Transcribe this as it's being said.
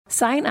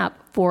Sign up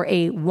for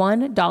a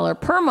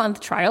 $1 per month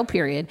trial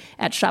period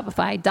at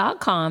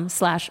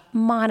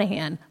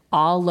shopify.com/Monahan,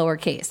 all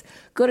lowercase.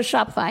 Go to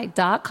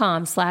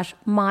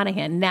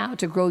shopify.com/Monahan now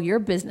to grow your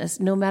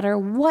business no matter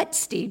what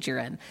stage you're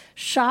in.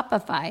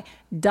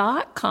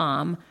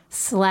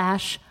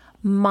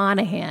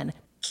 Shopify.com/Monahan.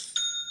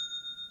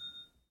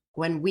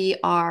 When we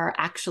are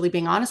actually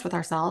being honest with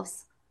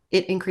ourselves,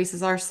 it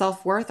increases our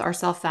self-worth, our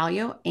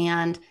self-value,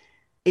 and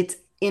it's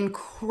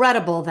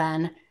incredible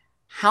then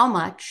how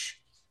much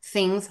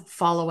things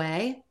fall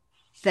away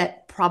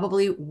that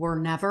probably were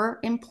never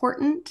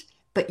important,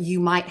 but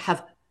you might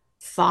have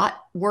thought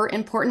were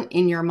important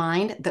in your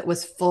mind that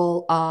was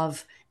full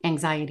of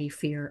anxiety,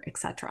 fear,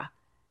 etc.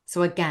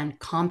 So again,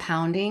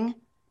 compounding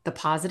the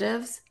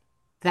positives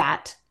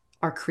that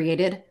are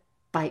created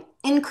by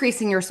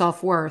increasing your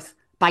self-worth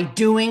by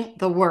doing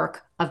the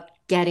work of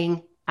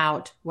getting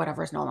out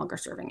whatever is no longer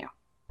serving you.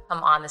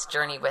 Come on this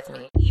journey with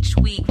me. Each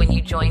week when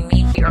you join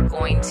me, we are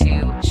going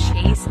to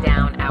chase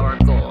down our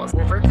goals,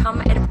 overcome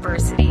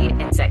adversity,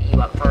 and set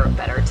you up for a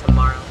better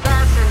tomorrow.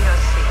 Fasten your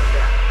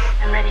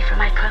seatbelts. I'm ready for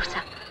my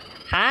close-up.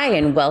 Hi,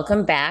 and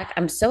welcome back.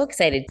 I'm so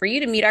excited for you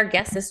to meet our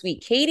guest this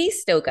week. Katy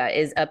Stoka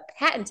is a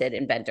patented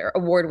inventor,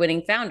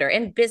 award-winning founder,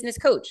 and business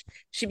coach.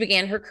 She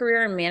began her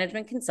career in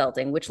management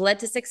consulting, which led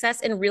to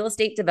success in real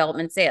estate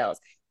development sales.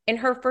 In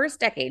her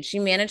first decade, she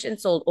managed and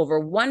sold over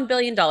 $1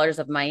 billion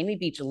of Miami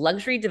Beach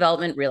luxury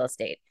development real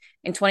estate.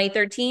 In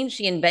 2013,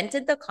 she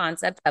invented the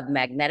concept of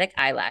magnetic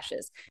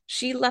eyelashes.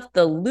 She left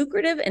the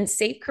lucrative and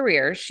safe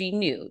career she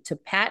knew to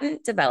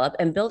patent, develop,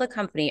 and build a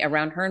company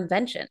around her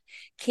invention.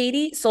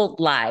 Katy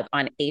sold live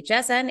on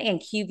HSN and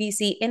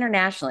QVC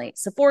internationally,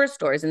 Sephora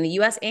stores in the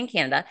US and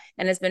Canada,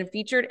 and has been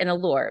featured in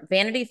Allure,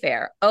 Vanity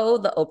Fair, O,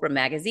 the Oprah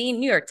Magazine,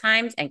 New York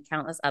Times, and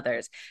countless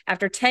others.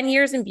 After 10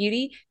 years in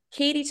beauty,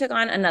 Katy took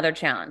on another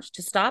challenge: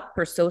 to stop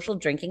her social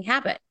drinking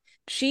habit.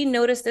 She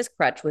noticed this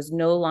crutch was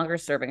no longer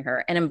serving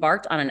her and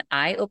embarked on an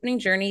eye-opening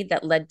journey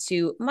that led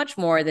to much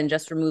more than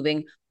just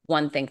removing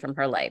one thing from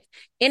her life.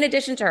 In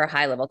addition to her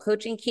high-level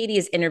coaching, Katy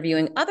is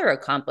interviewing other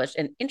accomplished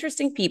and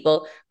interesting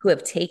people who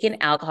have taken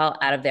alcohol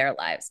out of their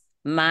lives.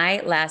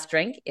 My Last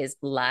Drink is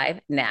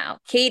live now.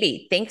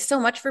 Katy, thanks so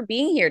much for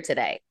being here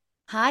today.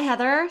 Hi,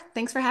 Heather.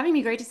 Thanks for having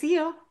me. Great to see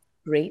you.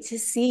 Great to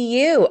see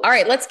you. All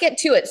right, let's get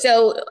to it.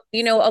 So,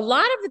 a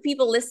lot of the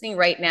people listening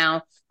right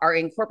now are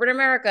in corporate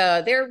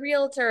America. They're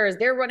realtors.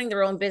 They're running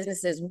their own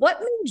businesses. What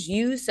made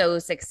you so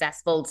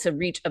successful to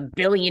reach $1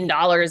 billion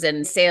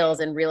in sales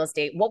in real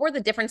estate? What were the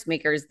difference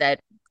makers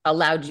that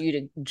allowed you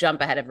to jump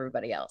ahead of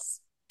everybody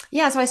else?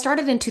 Yeah, so I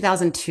started in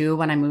 2002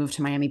 when I moved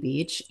to Miami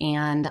Beach,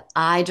 and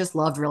I just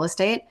loved real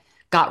estate,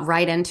 got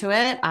right into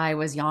it. I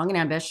was young and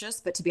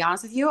ambitious, but to be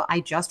honest with you, I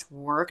just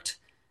worked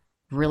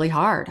really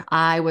hard.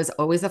 I was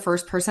always the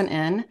first person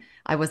in.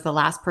 I was the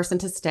last person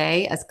to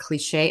stay. As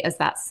cliche as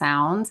that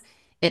sounds,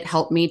 it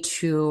helped me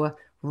to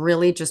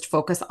really just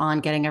focus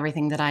on getting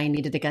everything that I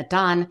needed to get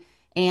done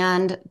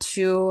and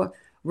to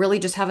really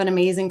just have an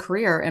amazing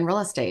career in real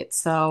estate.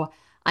 So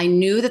I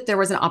knew that there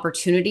was an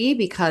opportunity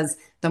because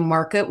the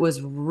market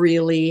was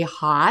really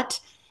hot.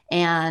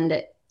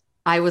 And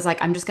I was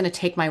like, I'm just going to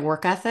take my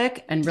work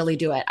ethic and really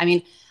do it. I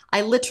mean,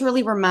 I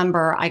literally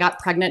remember I got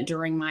pregnant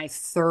during my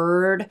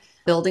third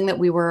building that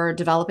we were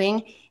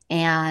developing,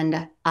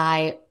 and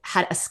I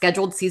had a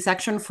scheduled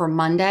C-section for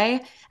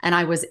Monday, and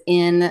I was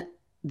in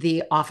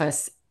the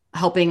office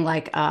helping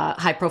like a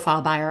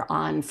high-profile buyer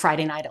on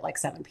Friday night at like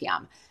 7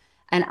 p.m.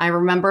 And I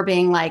remember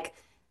being like,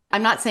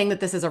 I'm not saying that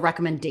this is a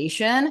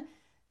recommendation.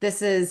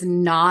 This is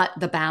not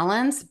the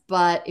balance,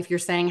 but if you're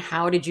saying,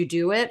 how did you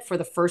do it for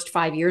the first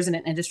 5 years in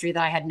an industry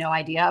that I had no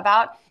idea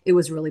about, it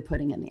was really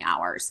putting in the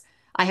hours.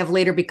 I have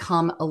later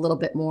become a little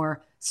bit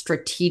more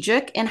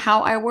strategic in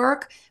how I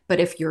work. But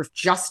if you're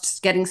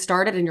just getting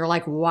started and you're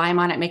like, why am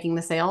I not making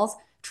the sales?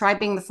 Try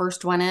being the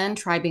first one in,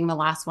 try being the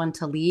last one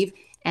to leave,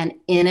 and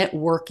in it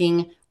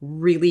working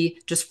really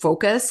just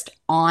focused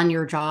on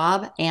your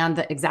job and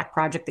the exact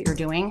project that you're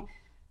doing.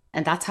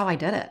 And that's how I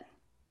did it.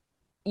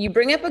 You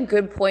bring up a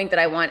good point that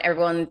I want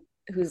everyone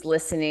who's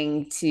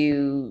listening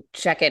to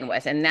check in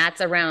with, and that's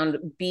around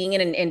being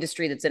in an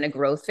industry that's in a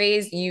growth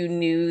phase. You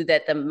knew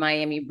that the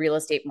Miami real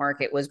estate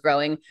market was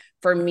growing.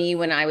 For me,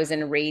 when I was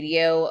in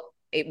radio,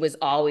 it was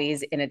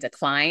always in a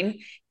decline.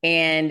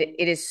 And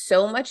it is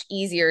so much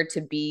easier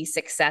to be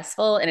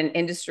successful in an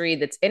industry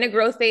that's in a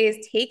growth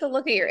phase. Take a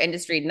look at your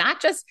industry,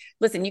 not just,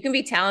 listen, you can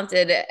be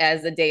talented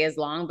as the day is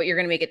long, but you're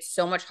going to make it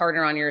so much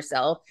harder on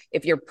yourself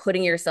if you're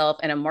putting yourself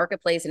in a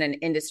marketplace in an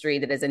industry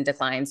that is in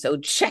decline. So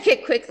check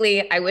it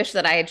quickly. I wish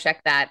that I had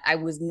checked that. I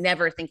was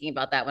never thinking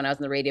about that when I was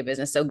in the radio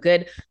business. So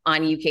good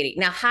on you, Katy.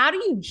 Now, how do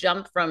you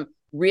jump from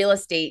real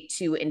estate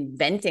to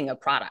inventing a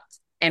product,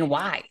 and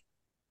why?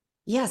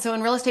 Yeah, so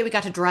in real estate, we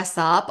got to dress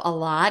up a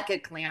lot,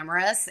 get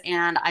glamorous,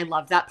 and I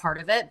loved that part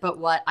of it. But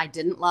what I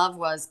didn't love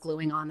was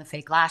gluing on the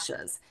fake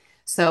lashes.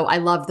 So I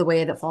loved the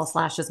way that false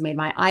lashes made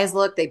my eyes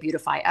look. They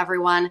beautify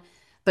everyone.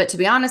 But to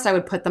be honest, I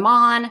would put them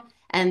on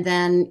and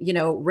then,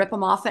 rip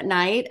them off at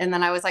night. And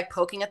then I was like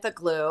poking at the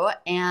glue,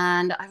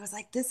 and I was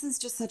like, this is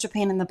just such a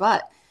pain in the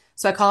butt.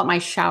 So I call it my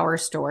shower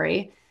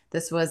story.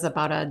 This was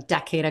about a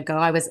decade ago.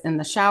 I was in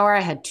the shower.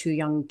 I had 2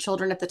 young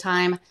children at the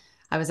time.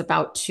 I was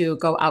about to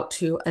go out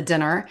to a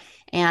dinner,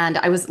 and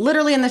I was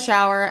literally in the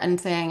shower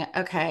and saying,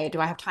 okay, do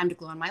I have time to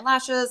glue on my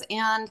lashes?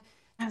 And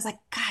I was like,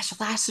 gosh,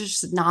 lashes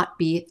should not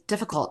be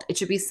difficult. It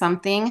should be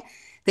something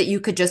that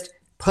you could just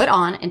put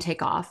on and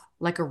take off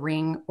like a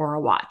ring or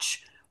a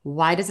watch.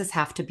 Why does this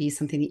have to be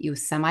something that you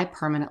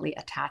semi-permanently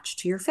attach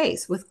to your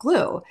face with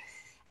glue?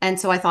 And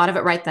so I thought of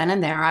it right then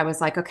and there. I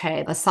was like,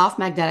 okay, the soft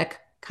magnetic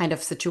kind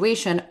of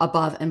situation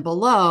above and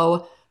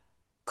below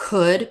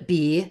could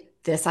be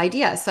this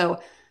idea. So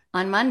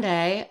on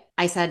Monday,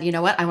 I said, you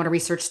know what? I want to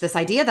research this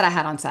idea that I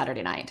had on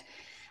Saturday night.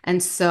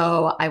 And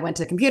so I went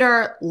to the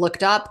computer,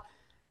 looked up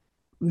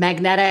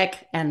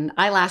magnetic and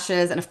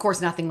eyelashes. And of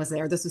course, nothing was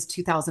there. This was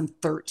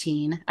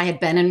 2013. I had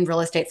been in real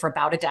estate for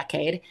about a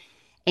decade.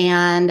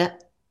 And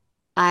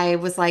I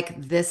was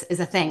like, this is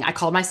a thing. I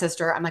called my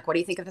sister. I'm like, what do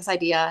you think of this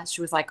idea?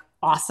 She was like,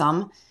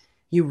 awesome.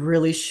 You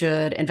really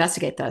should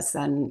investigate this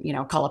and,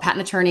 call a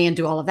patent attorney and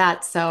do all of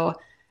that. So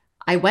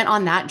I went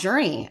on that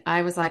journey.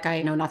 I was like,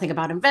 I know nothing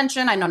about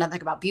invention. I know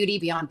nothing about beauty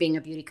beyond being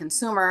a beauty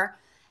consumer.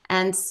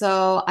 And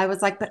so I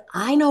was like, but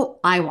I know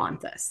I want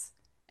this.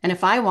 And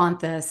if I want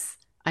this,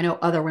 I know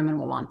other women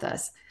will want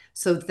this.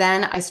 So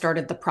then I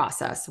started the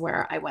process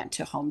where I went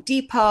to Home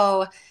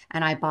Depot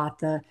and I bought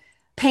the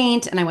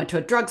paint, and I went to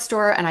a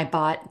drugstore and I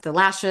bought the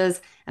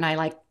lashes, and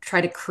I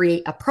tried to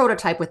create a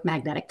prototype with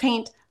magnetic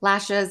paint,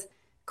 lashes,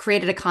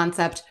 created a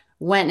concept,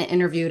 went and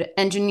interviewed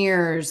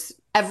engineers,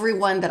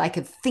 everyone that I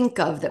could think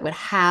of that would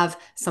have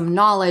some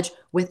knowledge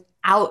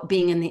without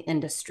being in the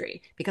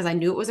industry, because I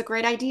knew it was a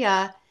great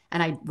idea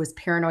and I was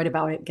paranoid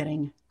about it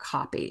getting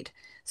copied.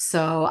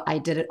 So I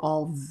did it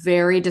all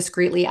very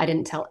discreetly. I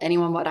didn't tell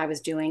anyone what I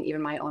was doing.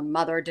 Even my own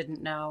mother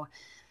didn't know.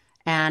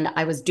 And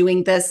I was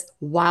doing this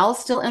while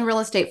still in real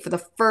estate for the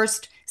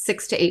first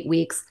 6 to 8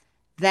 weeks.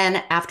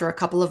 Then after a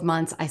couple of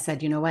months, I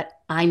said, you know what?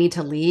 I need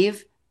to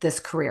leave this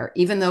career,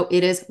 even though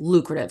it is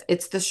lucrative.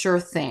 It's the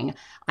sure thing.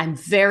 I'm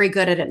very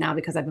good at it now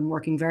because I've been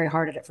working very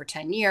hard at it for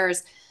 10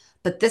 years.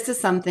 But this is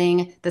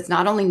something that's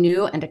not only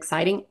new and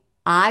exciting,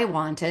 I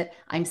want it.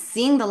 I'm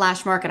seeing the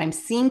lash market. I'm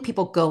seeing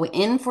people go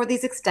in for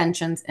these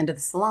extensions into the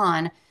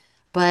salon.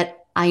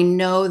 But I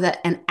know that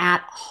an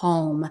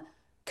at-home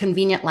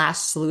convenient lash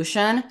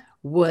solution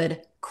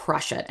would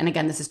crush it. And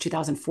again, this is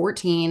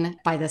 2014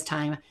 by this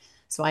time.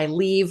 So I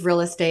leave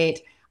real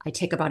estate. I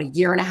take about a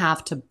year and a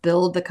half to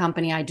build the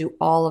company. I do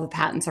all of the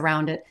patents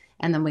around it.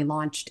 And then we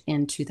launched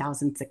in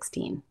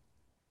 2016.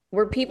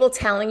 Were people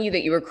telling you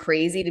that you were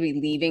crazy to be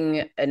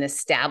leaving an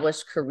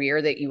established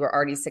career that you were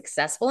already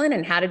successful in?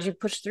 And how did you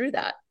push through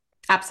that?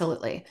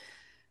 Absolutely.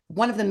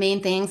 One of the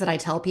main things that I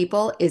tell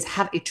people is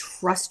have a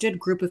trusted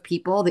group of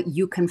people that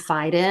you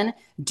confide in.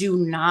 Do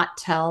not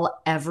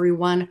tell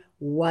everyone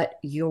what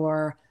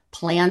your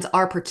plans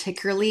are,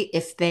 particularly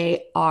if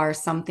they are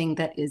something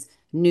that is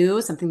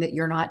new, something that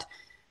you're not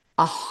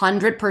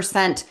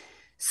 100%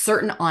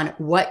 certain on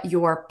what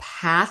your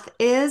path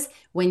is.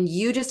 When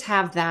you just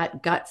have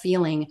that gut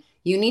feeling,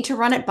 you need to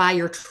run it by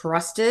your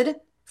trusted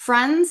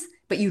friends,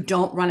 but you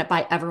don't run it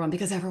by everyone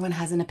because everyone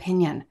has an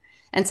opinion.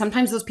 And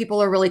sometimes those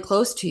people are really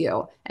close to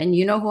you and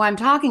you know who I'm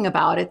talking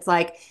about. It's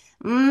like,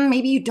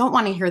 maybe you don't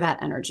want to hear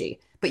that energy,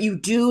 but you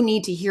do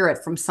need to hear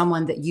it from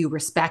someone that you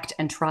respect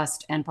and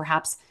trust and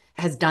perhaps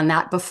has done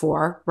that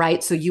before,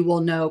 right? So you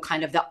will know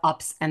kind of the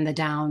ups and the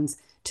downs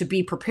to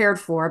be prepared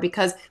for,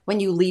 because when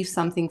you leave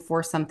something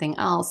for something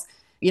else,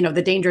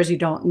 the danger is you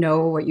don't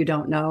know what you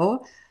don't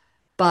know.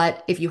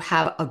 But if you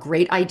have a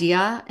great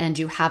idea and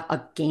you have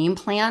a game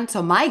plan,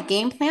 so my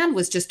game plan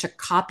was just to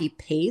copy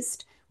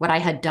paste what I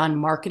had done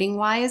marketing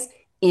wise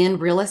in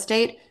real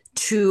estate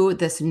to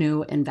this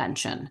new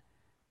invention.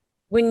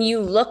 When you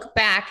look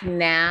back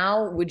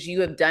now, would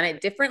you have done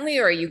it differently,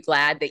 or are you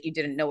glad that you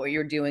didn't know what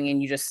you're doing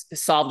and you just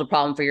solved a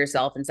problem for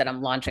yourself and said,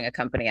 I'm launching a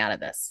company out of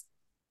this?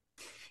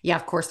 Yeah,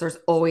 of course, there's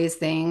always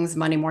things,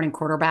 Monday morning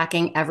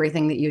quarterbacking,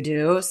 everything that you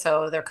do.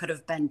 So there could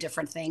have been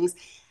different things.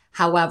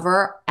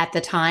 However, at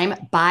the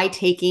time, by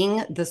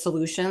taking the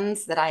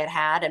solutions that I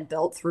had and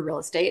built through real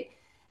estate,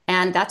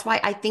 and that's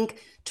why I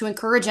think to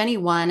encourage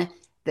anyone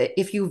that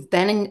if you've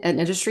been in an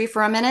industry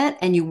for a minute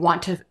and you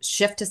want to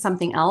shift to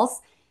something else,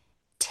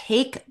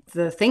 take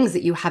the things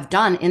that you have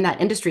done in that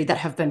industry that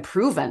have been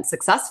proven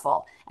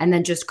successful and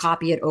then just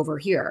copy it over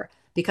here.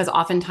 Because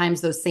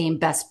oftentimes those same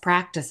best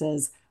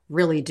practices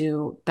really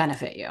do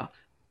benefit you.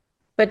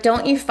 But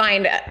don't you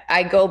find,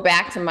 I go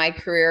back to my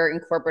career in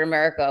corporate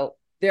America,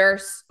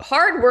 there's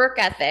hard work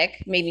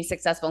ethic made me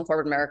successful in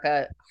corporate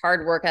America.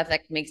 Hard work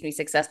ethic makes me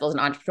successful as an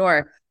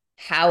entrepreneur.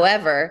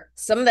 However,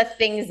 some of the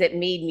things that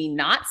made me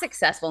not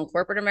successful in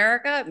corporate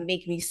America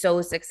make me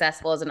so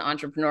successful as an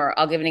entrepreneur.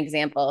 I'll give an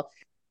example.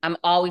 I'm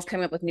always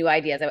coming up with new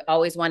ideas. I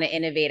always want to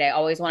innovate. I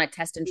always want to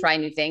test and try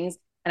new things.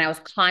 And I was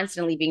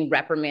constantly being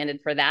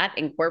reprimanded for that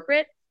in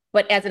corporate.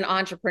 But as an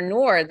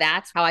entrepreneur,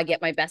 that's how I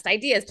get my best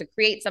ideas, to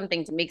create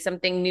something, to make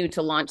something new,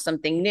 to launch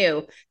something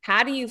new.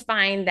 How do you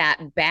find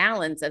that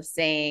balance of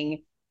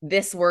saying,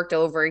 this worked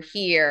over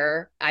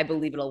here, I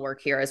believe it'll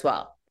work here as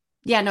well.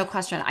 Yeah, no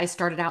question. I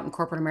started out in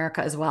corporate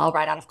America as well,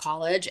 right out of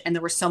college. And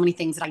there were so many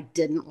things that I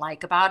didn't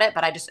like about it,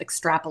 but I just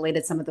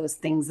extrapolated some of those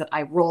things that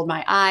I rolled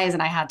my eyes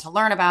and I had to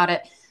learn about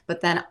it,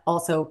 but then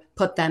also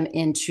put them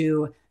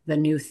into the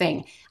new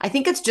thing. I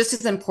think it's just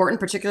as important,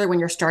 particularly when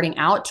you're starting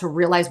out, to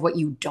realize what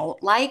you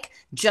don't like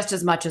just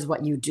as much as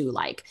what you do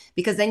like,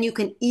 because then you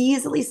can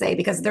easily say,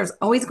 because there's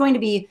always going to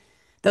be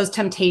those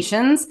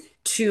temptations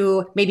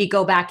to maybe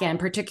go back in,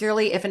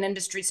 particularly if an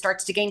industry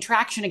starts to gain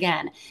traction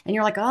again. And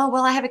you're like, oh,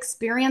 well, I have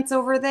experience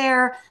over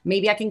there.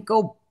 Maybe I can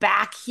go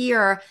back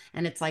here.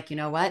 And it's like, you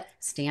know what?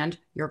 Stand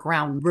your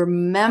ground.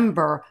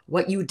 Remember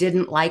what you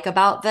didn't like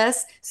about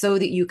this so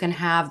that you can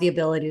have the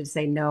ability to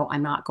say, no,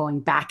 I'm not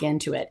going back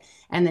into it.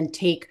 And then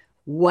take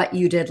what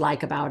you did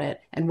like about it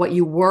and what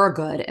you were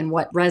good and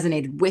what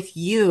resonated with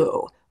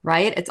you,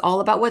 right? It's all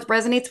about what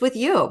resonates with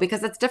you,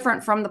 because it's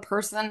different from the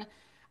person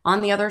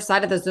on the other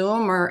side of the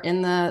Zoom or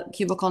in the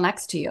cubicle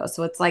next to you.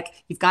 So it's like,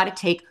 you've got to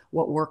take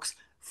what works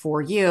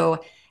for you.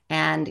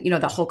 And, you know,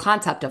 the whole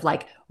concept of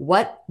like,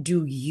 what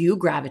do you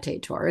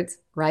gravitate towards,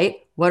 right?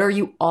 What are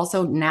you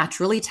also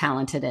naturally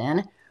talented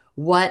in?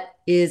 What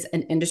is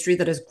an industry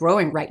that is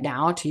growing right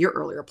now, to your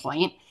earlier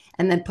point?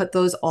 And then put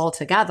those all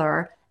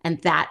together. And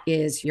that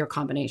is your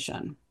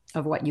combination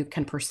of what you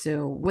can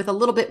pursue with a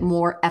little bit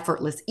more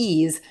effortless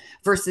ease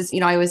versus,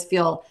 you know, I always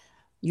feel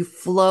you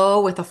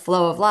flow with the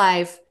flow of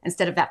life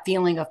instead of that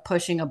feeling of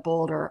pushing a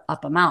boulder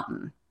up a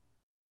mountain.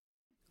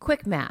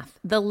 Quick math.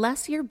 The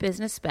less your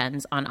business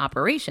spends on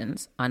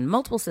operations, on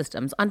multiple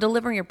systems, on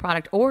delivering your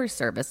product or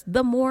service,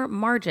 the more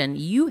margin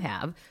you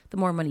have, the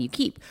more money you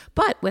keep.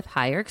 But with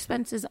higher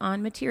expenses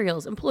on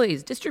materials,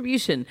 employees,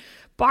 distribution,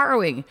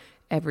 borrowing,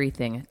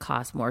 everything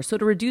costs more. So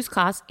to reduce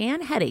costs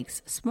and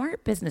headaches,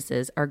 smart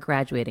businesses are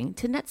graduating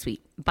to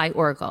NetSuite by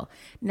Oracle.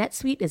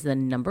 NetSuite is the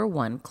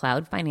 #1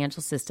 cloud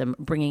financial system,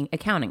 bringing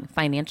accounting,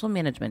 financial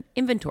management,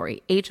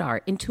 inventory, HR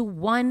into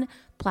one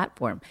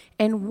platform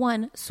and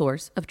one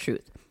source of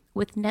truth.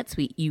 With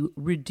NetSuite, you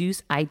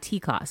reduce IT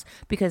costs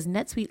because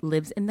NetSuite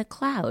lives in the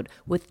cloud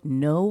with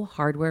no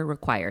hardware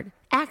required,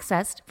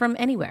 accessed from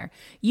anywhere.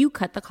 You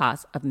cut the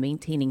cost of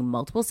maintaining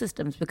multiple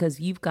systems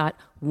because you've got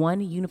one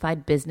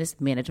unified business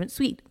management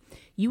suite.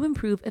 You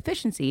improve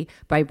efficiency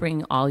by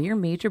bringing all your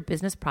major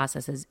business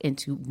processes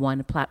into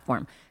one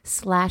platform,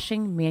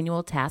 slashing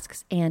manual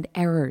tasks and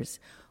errors.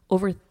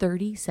 Over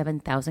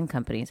 37,000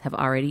 companies have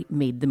already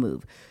made the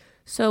move.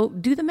 So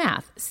do the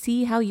math.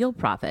 See how you'll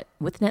profit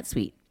with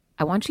NetSuite.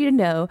 I want you to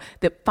know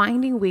that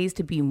finding ways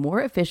to be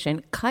more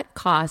efficient, cut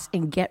costs,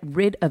 and get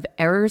rid of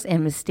errors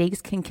and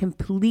mistakes can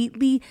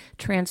completely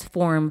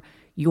transform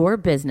your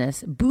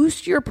business,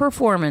 boost your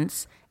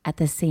performance at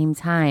the same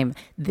time.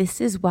 This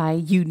is why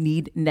you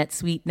need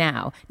NetSuite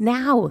now.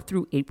 Now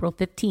through April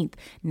 15th,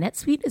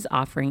 NetSuite is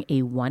offering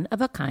a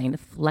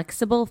one-of-a-kind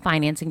flexible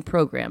financing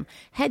program.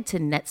 Head to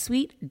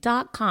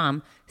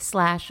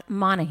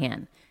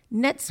netsuite.com/Monahan.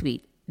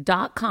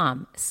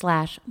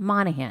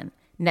 netsuite.com/Monahan.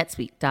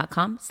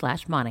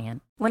 netsuite.com/Monahan.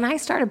 When I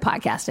started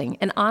podcasting,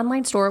 an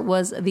online store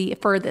was the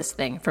furthest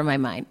thing from my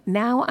mind.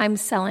 Now I'm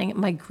selling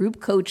my group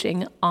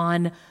coaching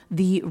on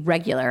the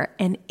regular,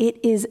 and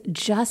it is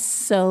just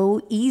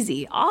so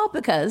easy, all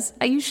because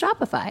I use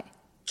Shopify.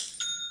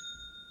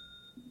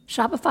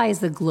 Shopify is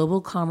the global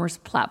commerce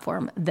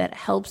platform that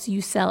helps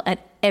you sell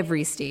at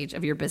every stage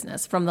of your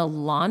business, from the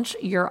launch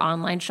your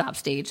online shop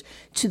stage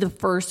to the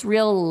first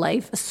real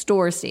life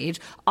store stage,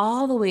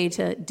 all the way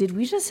to, did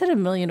we just hit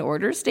 1 million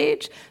orders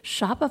stage?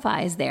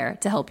 Shopify is there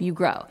to help you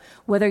grow.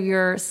 Whether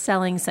you're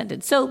selling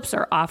scented soaps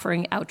or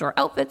offering outdoor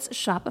outfits,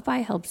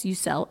 Shopify helps you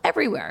sell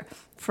everywhere.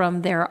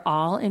 From their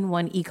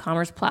all-in-one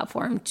e-commerce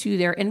platform to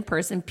their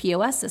in-person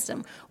POS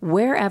system,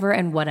 wherever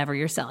and whatever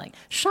you're selling,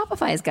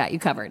 Shopify has got you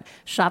covered.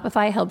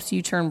 Shopify helps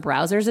you turn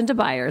browsers into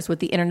buyers with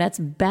the internet's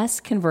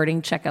best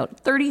converting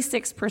checkout,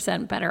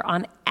 36% better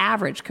on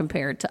average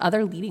compared to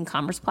other leading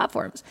commerce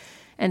platforms,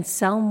 and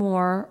sell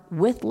more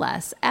with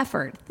less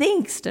effort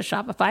thanks to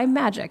Shopify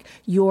Magic,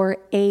 your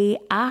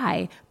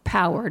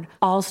AI-powered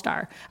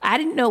all-star. I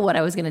didn't know what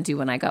I was going to do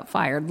when I got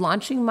fired.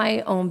 Launching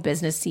my own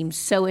business seemed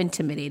so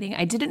intimidating.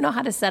 I didn't know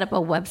how to set up a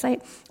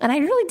website, and I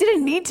really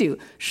didn't need to.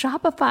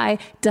 Shopify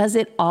does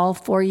it all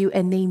for you,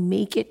 and they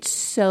make it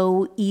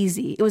so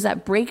easy. It was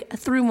that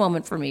breakthrough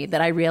moment for me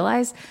that I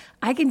realized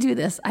I can do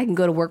this. I can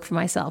go to work for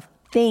myself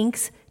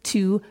thanks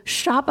to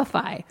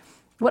Shopify.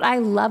 What I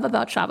love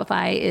about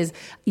Shopify is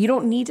you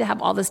don't need to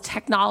have all this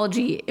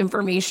technology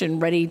information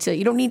ready to,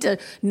 you don't need to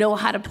know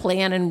how to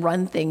plan and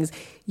run things.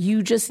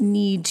 You just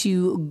need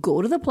to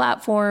go to the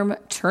platform,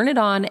 turn it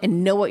on,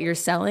 and know what you're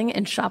selling.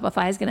 And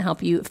Shopify is going to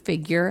help you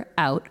figure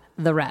out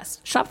the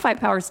rest. Shopify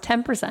powers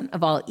 10%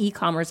 of all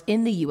e-commerce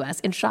in the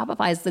U.S., and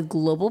Shopify is the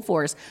global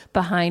force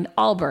behind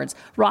Allbirds,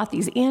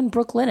 Rothy's, and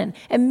Brooklinen,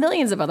 and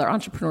millions of other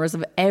entrepreneurs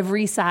of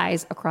every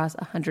size across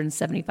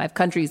 175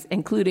 countries,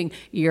 including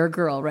your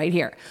girl right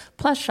here.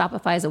 Plus,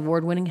 Shopify's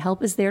award-winning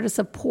help is there to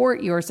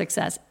support your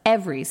success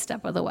every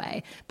step of the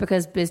way,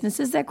 because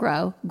businesses that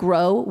grow,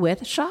 grow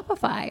with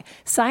Shopify.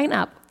 Sign Sign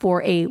up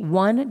for a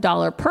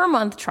 $1 per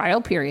month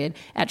trial period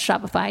at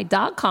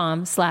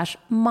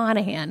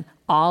shopify.com/Monahan,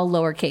 all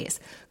lowercase.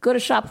 Go to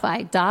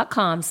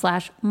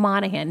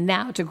shopify.com/Monahan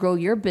now to grow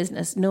your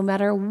business no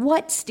matter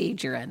what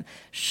stage you're in.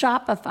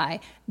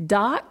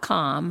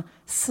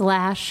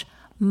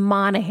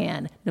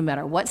 Shopify.com/Monahan. No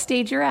matter what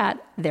stage you're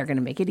at, they're going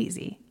to make it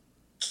easy.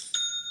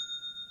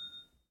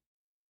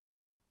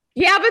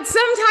 Yeah, but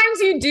sometimes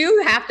you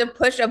do have to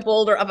push a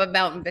boulder up a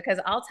mountain, because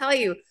I'll tell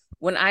you,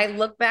 when I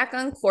look back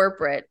on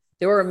corporate,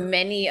 there were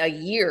many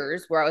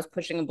years where I was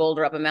pushing a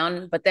boulder up a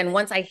mountain. But then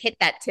once I hit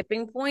that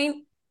tipping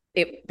point,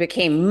 it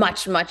became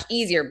much, much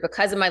easier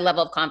because of my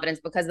level of confidence,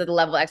 because of the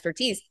level of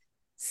expertise.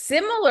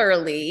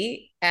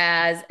 Similarly,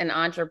 as an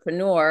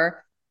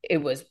entrepreneur, it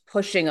was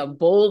pushing a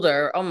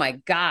boulder. Oh my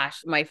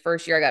gosh. My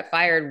first year I got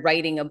fired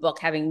writing a book,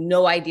 having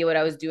no idea what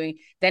I was doing,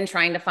 then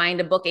trying to find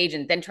a book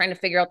agent, then trying to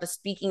figure out the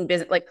speaking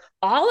business. Like,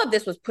 all of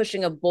this was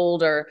pushing a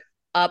boulder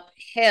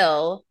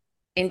uphill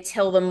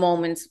until the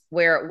moments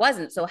where it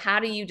wasn't. So how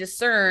do you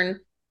discern,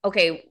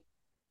 okay,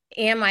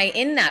 am I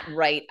in that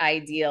right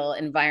ideal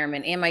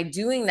environment? Am I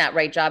doing that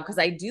right job? Because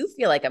I do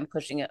feel like I'm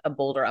pushing a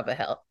boulder up a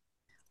hill.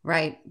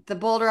 Right. The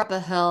boulder up a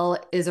hill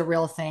is a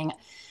real thing.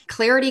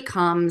 Clarity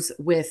comes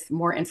with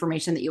more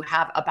information that you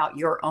have about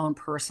your own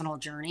personal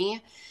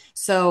journey.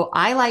 So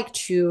I like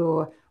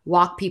to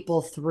walk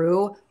people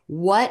through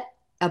what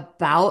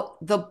about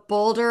the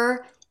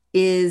boulder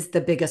is the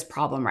biggest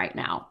problem right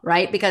now,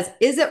 right? Because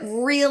is it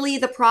really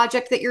the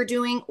project that you're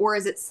doing, or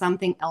is it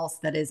something else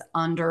that is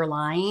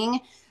underlying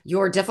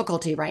your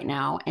difficulty right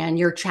now and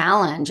your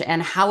challenge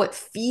and how it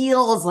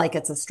feels like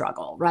it's a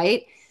struggle,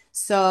 right?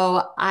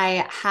 So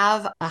I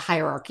have a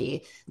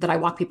hierarchy that I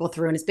walk people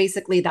through, and it's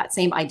basically that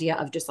same idea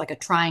of just like a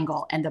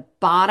triangle. And the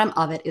bottom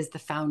of it is the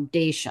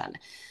foundation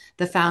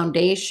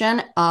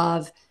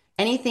of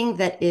anything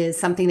that is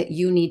something that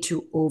you need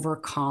to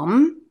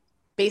overcome.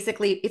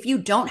 Basically, if you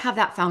don't have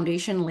that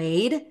foundation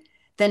laid,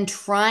 then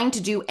trying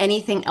to do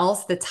anything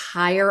else that's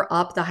higher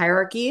up the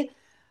hierarchy,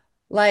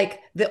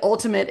 like the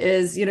ultimate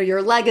is,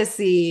 your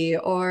legacy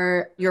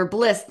or your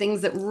bliss,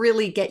 things that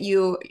really get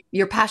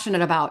you're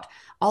passionate about.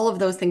 All of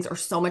those things are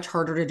so much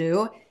harder to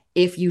do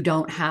if you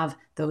don't have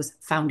those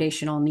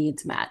foundational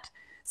needs met.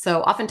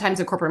 So oftentimes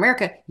in corporate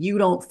America, you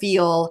don't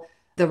feel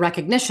the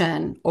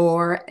recognition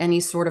or any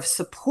sort of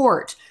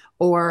support,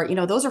 or,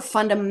 those are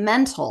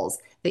fundamentals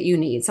that you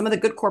need. Some of the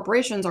good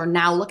corporations are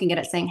now looking at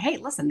it saying, hey,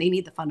 listen, they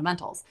need the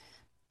fundamentals.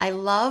 I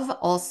love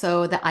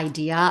also the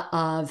idea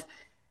of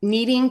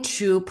needing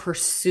to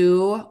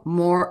pursue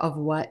more of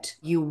what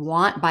you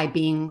want by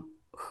being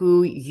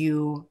who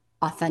you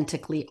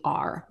authentically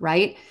are,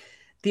 right?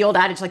 The old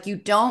adage, like, you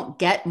don't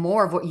get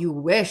more of what you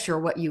wish or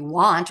what you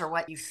want or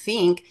what you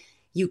think,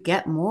 you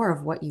get more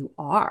of what you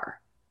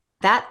are.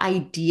 That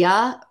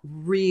idea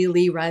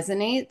really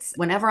resonates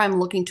whenever I'm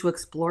looking to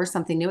explore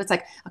something new. It's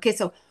like, okay,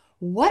 so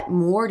what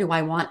more do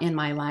I want in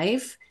my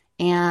life?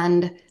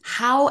 And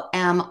how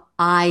am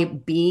I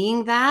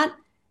being that?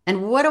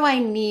 And what do I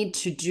need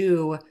to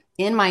do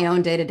in my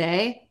own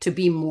day-to-day to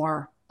be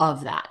more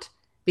of that?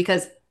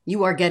 Because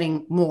you are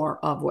getting more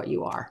of what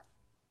you are.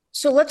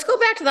 So let's go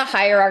back to the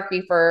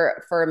hierarchy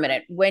for a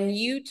minute. When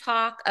you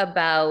talk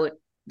about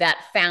that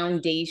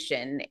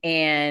foundation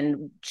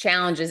and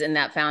challenges in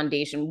that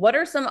foundation, what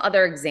are some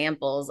other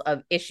examples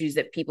of issues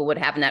that people would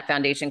have in that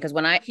foundation? Because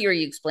when I hear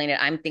you explain it,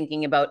 I'm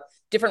thinking about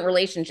different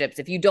relationships.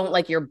 If you don't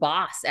like your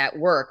boss at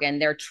work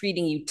and they're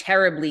treating you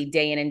terribly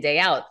day in and day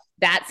out,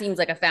 that seems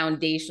like a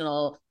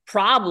foundational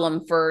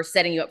problem for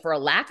setting you up for a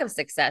lack of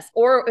success.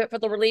 Or if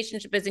the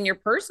relationship is in your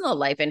personal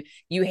life and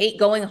you hate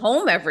going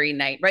home every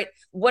night, right?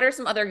 What are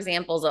some other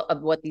examples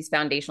of what these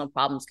foundational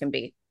problems can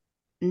be?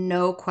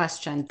 No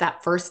question.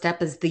 That first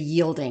step is the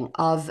yielding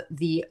of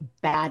the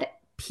bad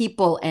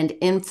people and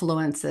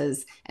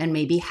influences and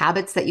maybe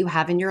habits that you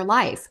have in your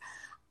life.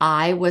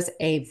 I was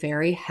a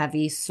very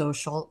heavy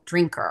social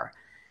drinker.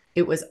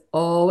 It was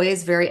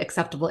always very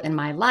acceptable in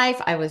my life.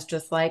 I was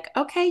just like,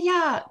 okay,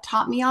 yeah,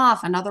 top me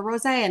off, another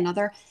rosé,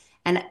 another.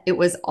 And it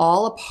was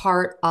all a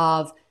part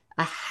of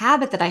a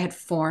habit that I had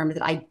formed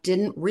that I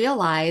didn't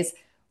realize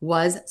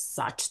was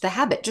such the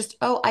habit. Just,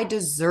 oh, I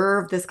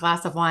deserve this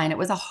glass of wine. It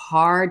was a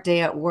hard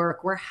day at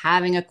work. We're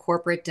having a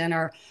corporate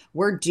dinner.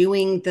 We're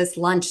doing this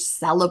lunch,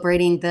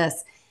 celebrating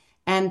this.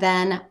 And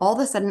then all of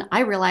a sudden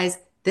I realized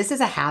this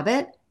is a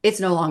habit. It's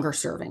no longer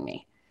serving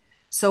me.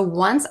 So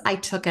once I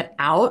took it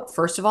out,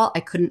 first of all, I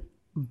couldn't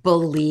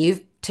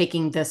believe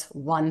taking this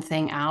one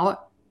thing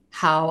out,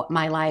 how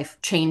my life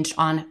changed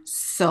on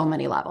so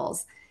many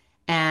levels.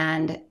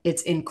 And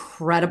it's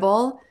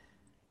incredible.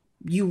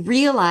 You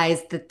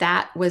realize that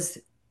that was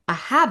a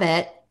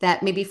habit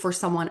that maybe for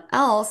someone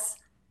else,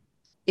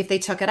 if they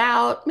took it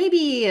out,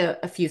 maybe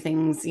a few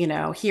things,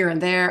 here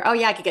and there. Oh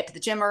yeah, I could get to the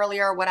gym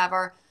earlier or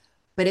whatever.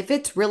 But if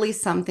it's really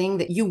something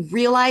that you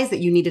realize that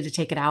you needed to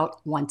take it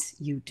out, once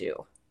you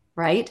do,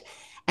 right?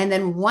 And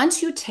then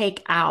once you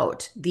take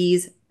out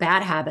these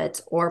bad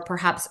habits, or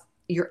perhaps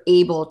you're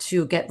able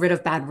to get rid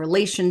of bad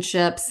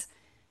relationships,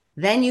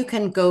 then you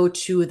can go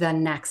to the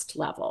next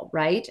level,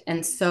 right?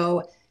 And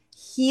so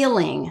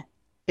healing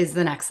is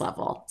the next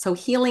level. So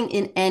healing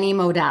in any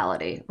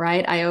modality,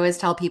 right? I always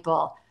tell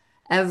people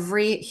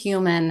every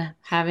human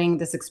having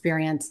this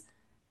experience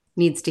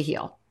needs to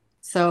heal.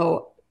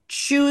 So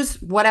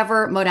choose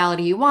whatever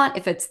modality you want.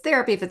 If it's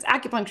therapy, if it's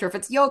acupuncture, if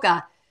it's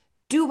yoga,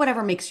 do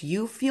whatever makes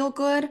you feel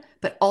good,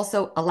 but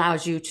also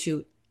allows you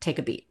to take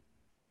a beat,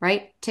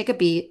 right? Take a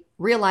beat,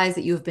 realize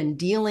that you've been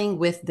dealing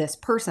with this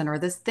person or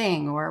this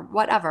thing or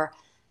whatever,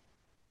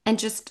 and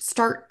just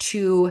start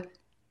to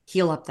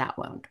heal up that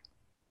wound,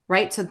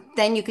 right? So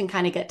then you can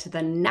kind of get to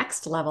the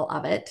next level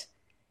of it,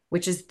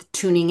 which is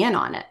tuning in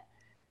on it.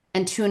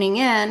 And tuning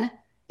in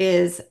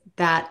is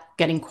that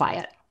getting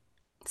quiet,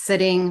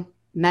 sitting,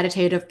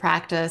 meditative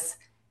practice,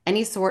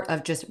 any sort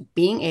of just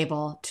being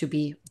able to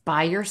be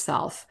by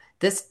yourself.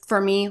 This for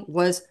me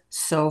was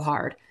so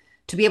hard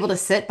to be able to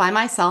sit by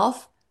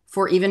myself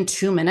for even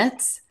 2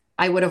 minutes.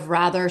 I would have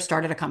rather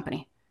started a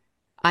company.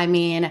 I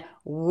mean,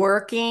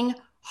 working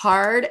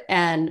hard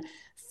and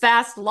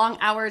fast, long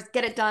hours,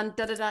 get it done,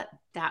 da da da.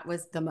 That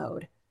was the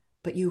mode.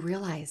 But you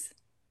realize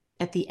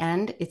at the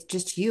end, it's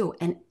just you.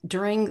 And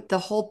during the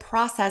whole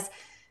process,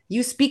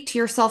 you speak to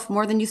yourself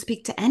more than you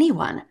speak to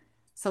anyone.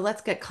 So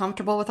let's get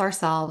comfortable with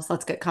ourselves.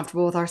 Let's get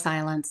comfortable with our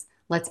silence.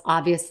 Let's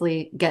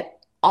obviously get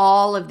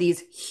all of these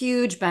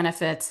huge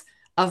benefits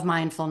of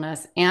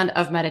mindfulness and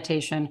of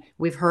meditation.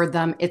 We've heard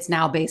them. It's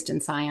now based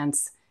in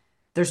science.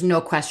 There's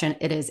no question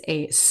it is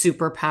a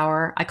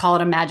superpower. I call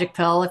it a magic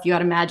pill. If you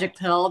had a magic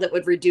pill that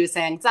would reduce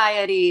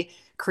anxiety,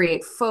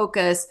 create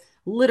focus,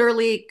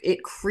 literally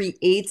it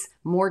creates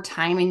more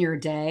time in your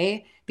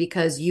day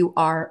because you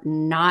are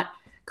not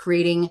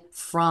creating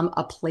from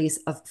a place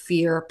of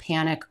fear,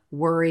 panic,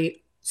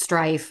 worry,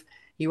 strife.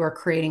 You are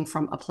creating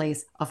from a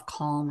place of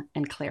calm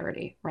and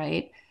clarity,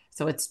 right?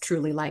 So it's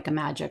truly like a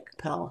magic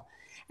pill.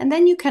 And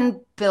then you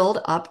can build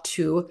up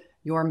to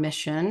your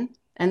mission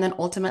and then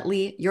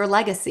ultimately your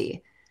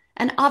legacy.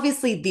 And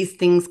obviously these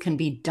things can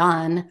be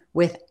done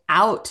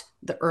without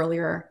the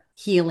earlier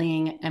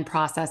healing and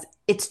process.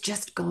 It's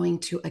just going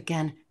to,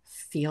 again,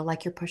 feel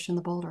like you're pushing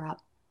the boulder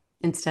up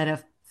instead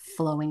of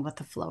flowing with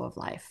the flow of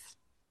life.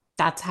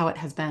 That's how it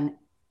has been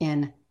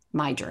in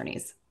my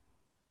journeys.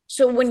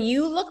 So when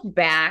you look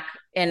back,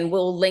 and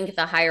we'll link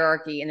the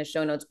hierarchy in the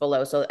show notes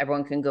below so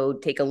everyone can go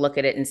take a look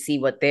at it and see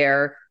what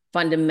their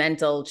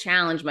fundamental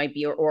challenge might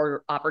be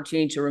or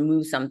opportunity to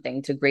remove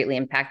something to greatly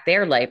impact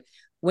their life.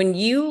 When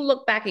you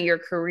look back at your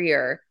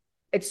career,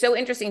 it's so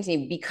interesting to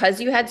me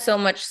because you had so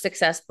much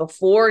success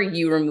before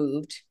you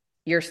removed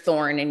your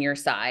thorn in your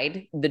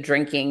side, the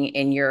drinking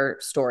in your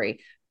story.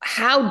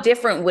 How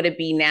different would it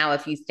be now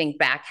if you think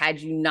back,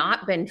 had you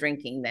not been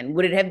drinking then?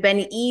 Would it have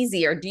been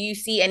easier? Do you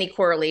see any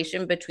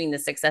correlation between the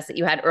success that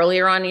you had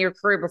earlier on in your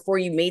career before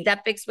you made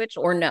that big switch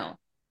or no?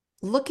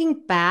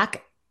 Looking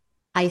back,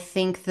 I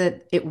think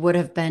that it would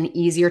have been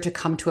easier to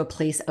come to a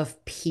place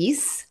of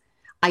peace.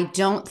 I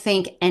don't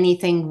think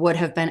anything would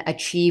have been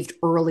achieved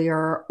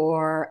earlier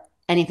or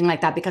anything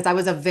like that because I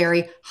was a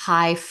very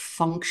high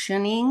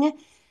functioning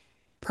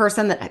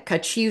person that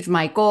achieved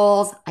my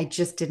goals. I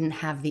just didn't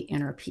have the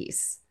inner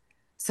peace.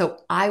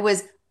 So I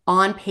was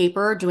on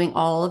paper doing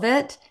all of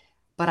it,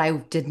 but I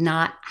did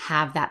not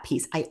have that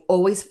peace. I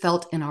always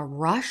felt in a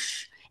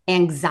rush.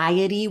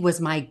 Anxiety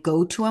was my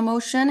go-to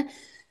emotion.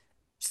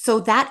 So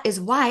that is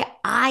why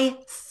I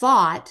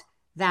thought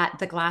that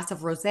the glass of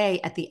rosé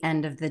at the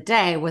end of the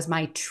day was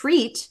my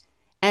treat.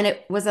 And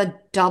it was a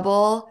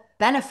double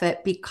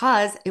benefit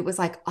because it was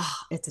like, oh,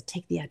 it's a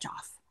take the edge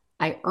off.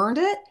 I earned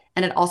it.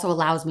 And it also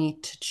allows me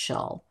to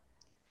chill.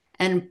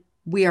 And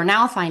we are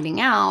now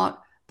finding out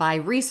by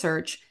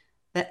research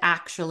that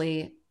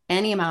actually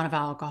any amount of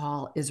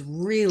alcohol is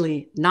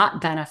really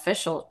not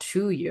beneficial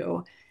to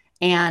you.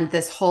 And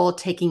this whole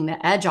taking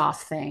the edge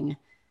off thing,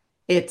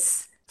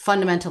 it's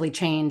fundamentally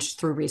changed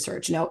through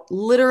research. You know,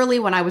 literally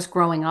when I was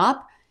growing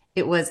up,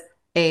 it was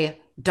a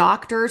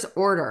doctor's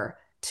order,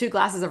 2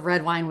 glasses of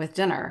red wine with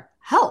dinner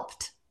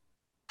helped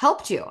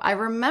you. I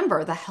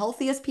remember the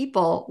healthiest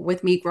people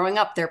with me growing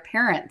up, their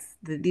parents,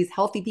 these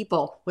healthy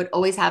people would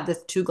always have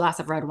this 2 glass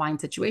of red wine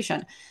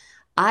situation.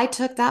 I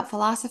took that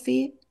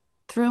philosophy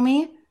through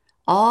me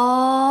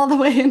all the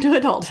way into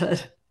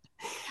adulthood.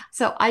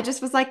 So I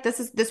just was like,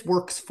 this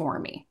works for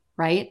me,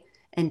 right?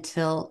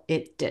 Until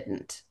it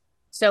didn't.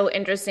 So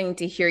interesting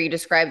to hear you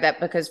describe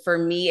that because for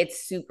me,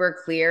 it's super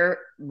clear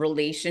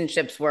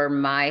relationships were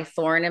my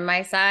thorn in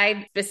my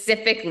side,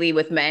 specifically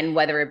with men,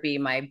 whether it be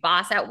my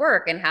boss at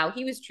work and how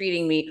he was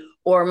treating me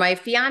or my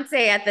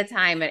fiance at the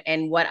time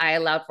and what I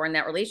allowed for in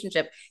that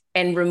relationship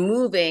and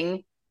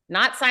removing,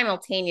 not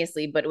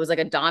simultaneously, but it was like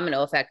a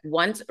domino effect.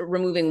 Once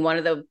removing one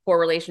of the poor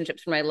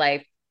relationships from my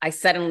life, I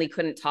suddenly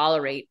couldn't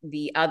tolerate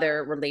the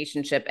other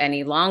relationship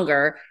any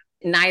longer.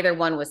 Neither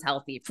one was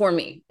healthy for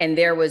me. And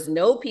there was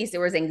no peace. There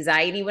was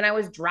anxiety when I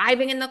was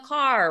driving in the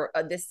car,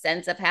 this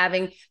sense of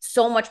having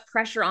so much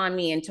pressure on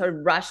me and to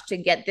rush to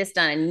get this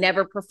done and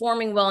never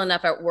performing well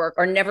enough at work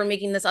or never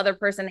making this other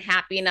person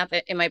happy enough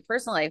in my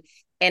personal life.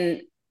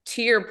 And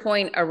to your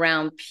point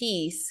around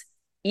peace,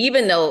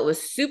 even though it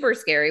was super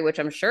scary, which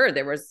I'm sure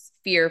there was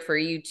fear for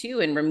you too,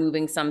 in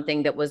removing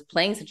something that was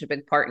playing such a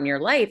big part in your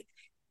life,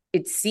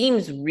 it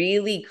seems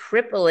really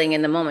crippling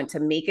in the moment to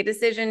make a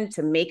decision,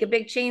 to make a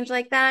big change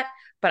like that.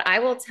 But I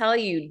will tell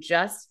you,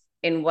 just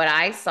in what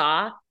I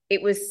saw,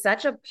 it was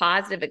such a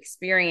positive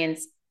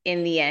experience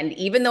in the end,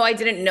 even though I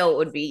didn't know it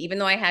would be, even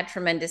though I had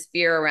tremendous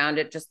fear around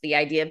it, just the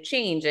idea of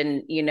change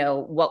and,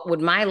 what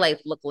would my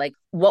life look like?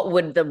 What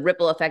would the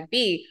ripple effect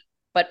be?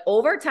 But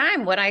over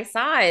time, what I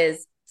saw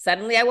is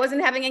suddenly I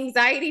wasn't having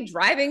anxiety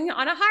driving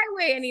on a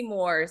highway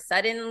anymore.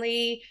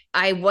 Suddenly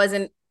I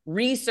wasn't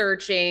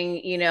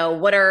researching,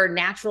 what are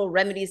natural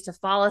remedies to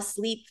fall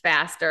asleep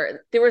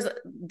faster. There was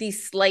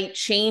these slight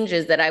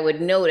changes that I would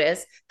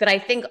notice that I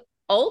think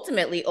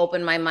ultimately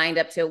opened my mind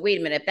up to, wait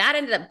a minute, if that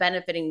ended up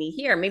benefiting me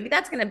here, maybe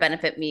that's going to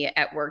benefit me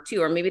at work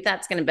too, or maybe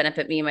that's going to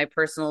benefit me in my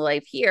personal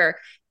life here.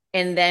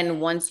 And then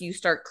once you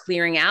start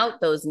clearing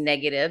out those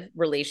negative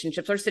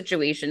relationships or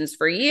situations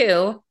for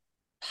you,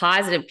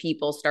 positive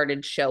people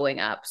started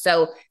showing up.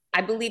 So I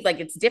believe like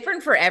it's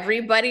different for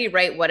everybody,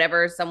 right?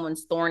 Whatever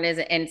someone's thorn is.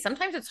 And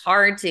sometimes it's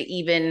hard to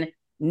even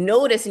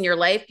notice in your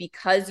life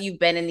because you've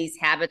been in these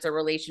habits or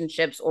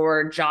relationships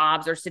or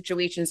jobs or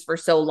situations for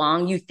so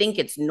long, you think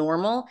it's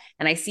normal.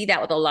 And I see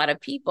that with a lot of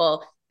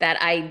people,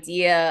 that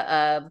idea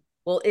of,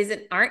 well,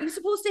 aren't you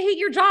supposed to hate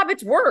your job?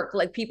 It's work.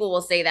 Like people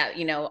will say that,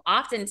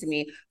 often to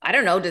me. I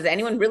don't know, does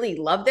anyone really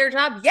love their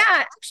job? Yeah,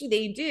 actually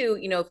they do,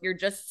 if you're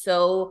just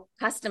so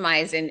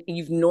customized and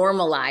you've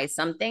normalized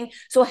something.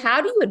 So how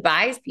do you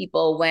advise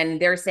people when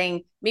they're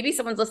saying, maybe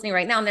someone's listening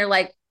right now and they're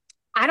like,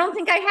 I don't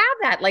think I have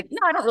that. Like, no,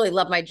 I don't really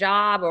love my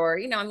job, or,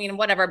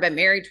 whatever, I've been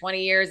married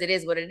 20 years. It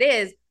is what it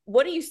is.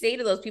 What do you say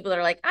to those people that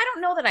are like, I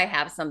don't know that I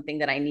have something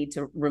that I need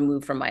to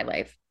remove from my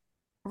life?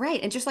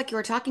 Right. And just like you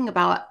were talking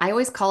about, I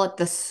always call it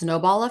the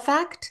snowball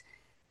effect,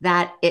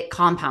 that it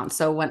compounds.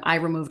 So when I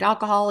removed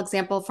alcohol,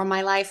 example, from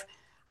my life,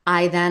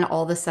 I then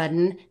all of a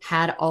sudden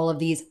had all of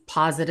these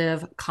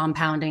positive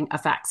compounding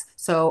effects.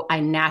 So I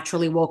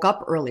naturally woke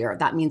up earlier.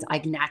 That means I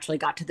naturally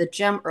got to the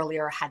gym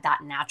earlier, had that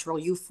natural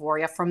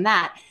euphoria from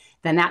that.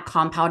 Then that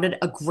compounded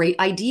a great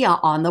idea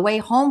on the way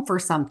home for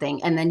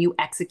something. And then you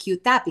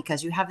execute that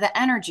because you have the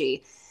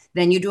energy.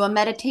 Then you do a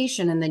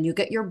meditation and then you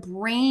get your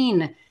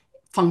brain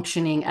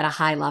functioning at a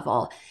high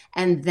level.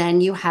 And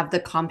then you have the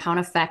compound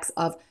effects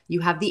of you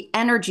have the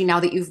energy now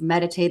that you've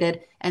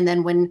meditated. And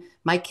then when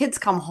my kids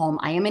come home,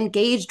 I am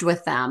engaged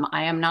with them.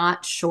 I am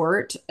not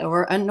short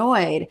or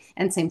annoyed.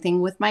 And same thing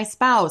with my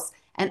spouse.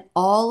 And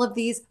all of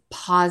these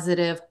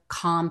positive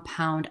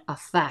compound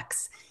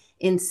effects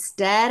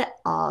instead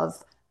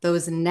of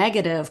those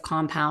negative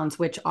compounds,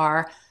 which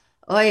are,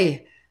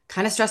 oy,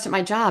 kind of stressed at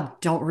my job,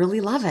 don't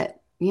really love it.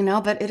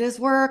 But it is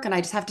work and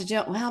I just have to do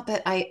it. Well,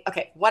 but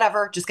okay,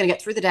 whatever. Just going to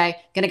get through the day,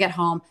 going to get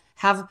home,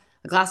 have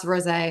a glass of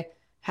rosé,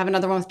 have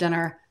another one with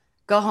dinner,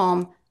 go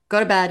home, go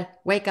to bed,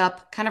 wake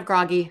up, kind of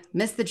groggy,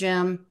 miss the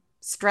gym,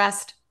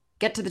 stressed,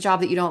 get to the job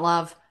that you don't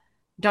love,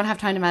 don't have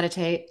time to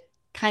meditate,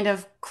 kind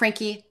of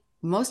cranky,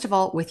 most of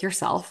all with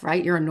yourself,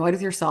 right? You're annoyed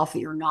with yourself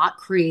that you're not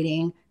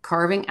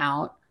carving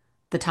out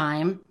the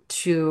time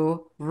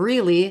to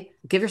really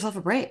give yourself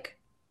a break.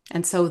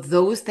 And so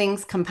those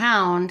things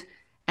compound.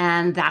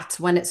 And that's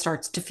when it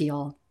starts to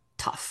feel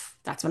tough.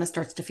 That's when it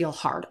starts to feel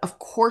hard. Of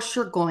course,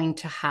 you're going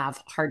to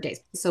have hard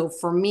days. So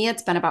for me,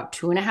 it's been about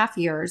 2.5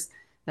 years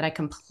that I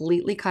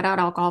completely cut out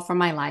alcohol from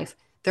my life.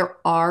 There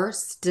are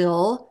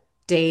still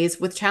days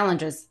with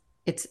challenges.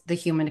 It's the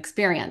human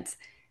experience.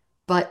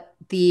 But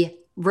the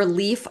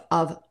relief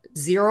of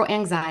zero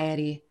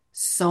anxiety,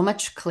 so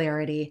much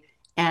clarity,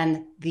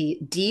 and the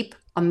deep,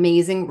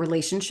 amazing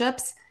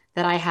relationships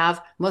that I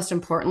have, most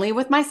importantly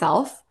with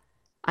myself.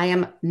 I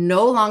am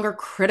no longer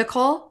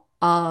critical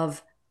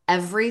of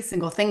every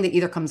single thing that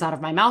either comes out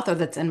of my mouth or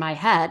that's in my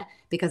head,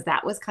 because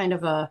that was kind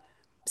of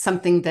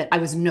something that I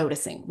was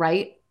noticing,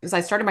 right? Because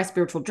I started my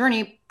spiritual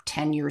journey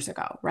 10 years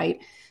ago, right?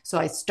 So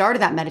I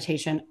started that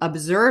meditation,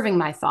 observing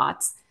my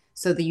thoughts,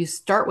 so that you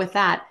start with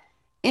that.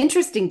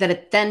 Interesting that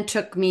it then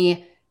took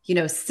me,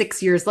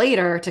 6 years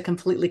later to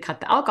completely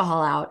cut the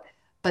alcohol out.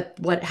 But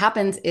what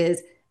happens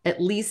is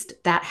at least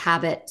that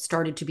habit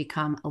started to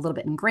become a little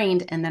bit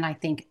ingrained. And then I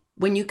think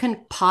when you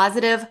can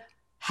positive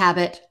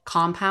habit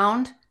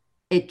compound,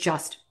 it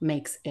just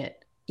makes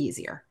it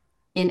easier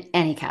in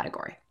any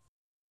category.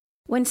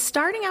 When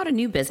starting out a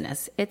new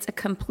business, it's a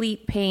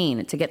complete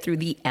pain to get through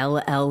the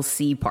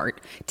LLC part.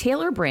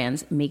 Taylor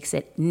Brands makes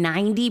it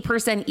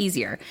 90%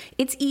 easier.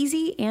 It's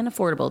easy and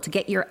affordable to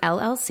get your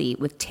LLC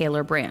with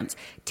Taylor Brands.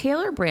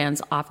 Taylor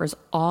Brands offers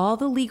all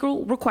the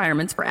legal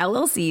requirements for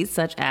LLCs,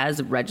 such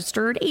as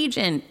registered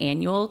agent,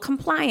 annual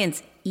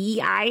compliance,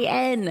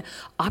 EIN,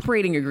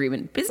 operating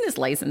agreement, business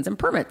license, and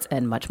permits,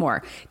 and much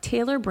more.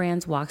 Taylor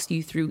Brands walks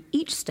you through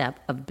each step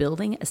of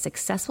building a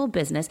successful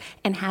business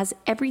and has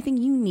everything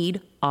you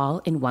need all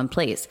in one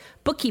place.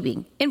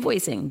 Bookkeeping,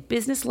 invoicing,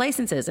 business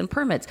licenses and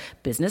permits,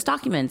 business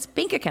documents,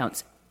 bank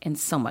accounts, and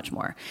so much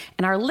more.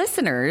 And our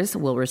listeners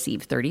will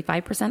receive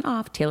 35%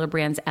 off Taylor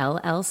Brands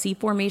LLC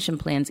formation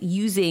plans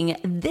using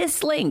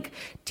this link,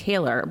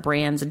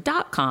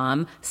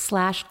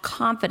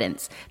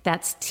 taylorbrands.com/confidence.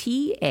 That's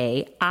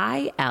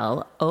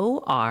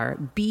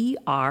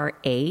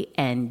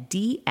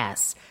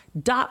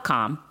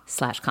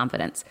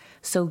TAILORBRANDS.com/confidence.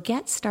 So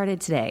get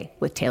started today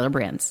with Taylor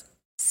Brands.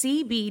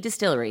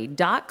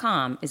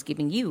 CBDistillery.com is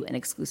giving you an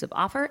exclusive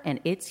offer, and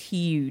it's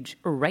huge.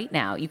 Right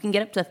now, you can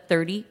get up to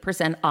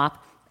 30% off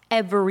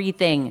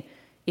everything.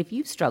 If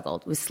you've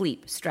struggled with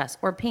sleep, stress,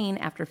 or pain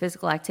after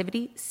physical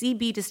activity,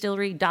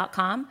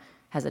 CBDistillery.com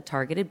has a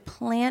targeted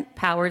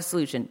plant-powered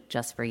solution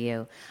just for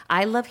you.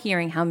 I love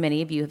hearing how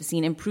many of you have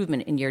seen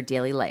improvement in your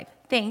daily life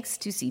thanks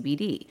to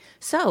CBD.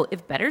 So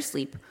if better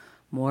sleep,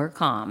 more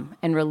calm,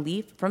 and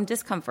relief from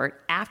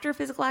discomfort after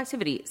physical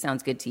activity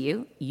sounds good to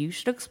you, you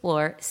should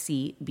explore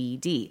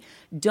CBD.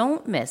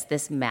 Don't miss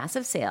this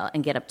massive sale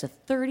and get up to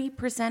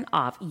 30%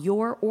 off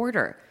your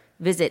order.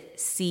 Visit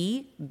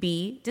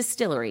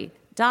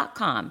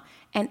cbdistillery.com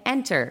and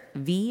enter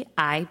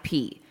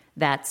VIP.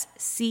 That's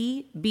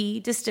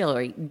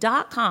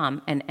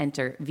cbdistillery.com and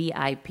enter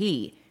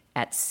VIP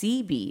at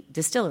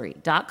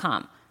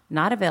cbdistillery.com.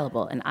 Not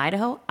available in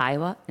Idaho,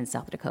 Iowa, and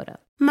South Dakota.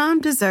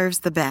 Mom deserves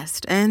the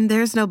best, and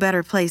there's no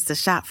better place to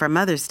shop for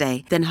Mother's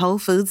Day than Whole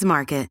Foods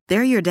Market.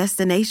 They're your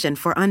destination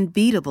for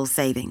unbeatable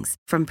savings,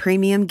 from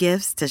premium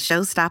gifts to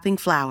show-stopping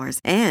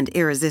flowers and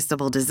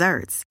irresistible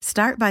desserts.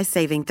 Start by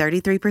saving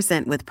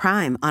 33% with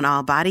Prime on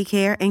all body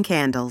care and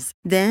candles.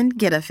 Then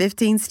get a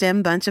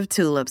 15-stem bunch of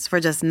tulips for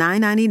just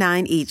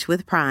 $9.99 each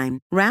with Prime.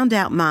 Round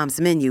out Mom's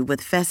menu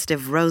with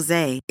festive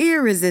rosé,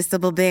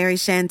 irresistible berry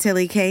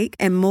chantilly cake,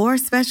 and more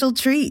special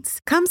treats.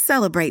 Come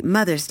celebrate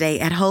Mother's Day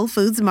at Whole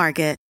Foods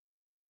Market.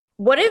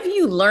 What have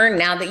you learned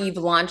now that you've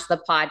launched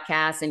the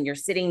podcast and you're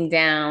sitting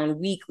down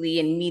weekly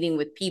and meeting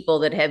with people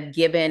that have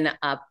given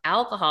up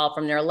alcohol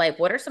from their life?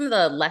 What are some of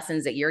the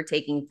lessons that you're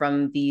taking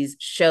from these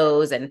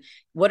shows, and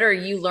what are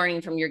you learning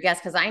from your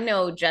guests? Because I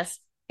know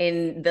just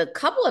in the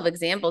couple of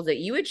examples that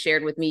you had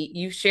shared with me,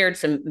 you shared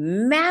some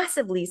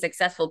massively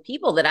successful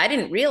people that I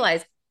didn't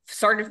realize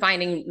started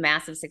finding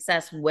massive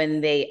success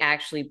when they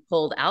actually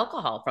pulled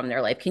alcohol from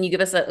their life. Can you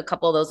give us a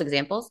couple of those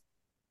examples?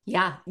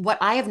 Yeah. What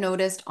I have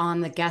noticed on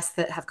the guests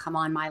that have come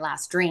on My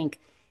Last Drink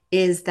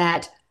is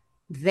that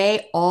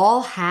they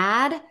all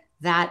had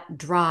that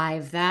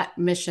drive, that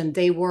mission.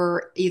 They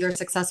were either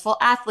successful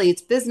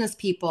athletes, business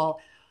people.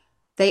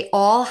 They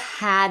all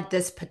had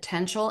this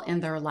potential in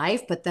their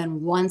life, but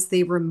then once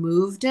they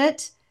removed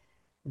it,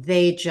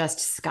 they just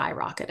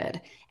skyrocketed.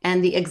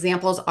 And the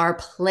examples are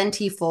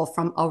plentiful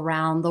from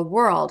around the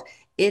world.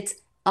 It's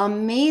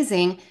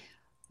amazing.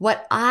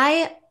 What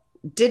I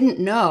didn't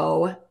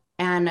know,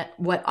 and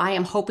what I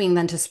am hoping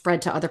then to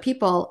spread to other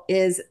people,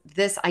 is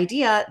this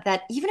idea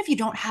that even if you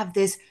don't have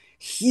this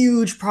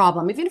huge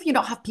problem, even if you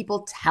don't have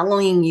people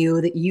telling you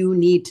that you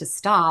need to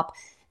stop,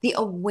 the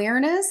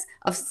awareness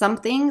of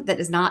something that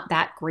is not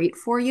that great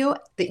for you,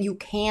 that you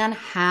can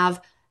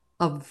have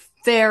a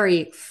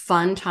very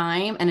fun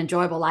time and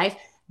enjoyable life,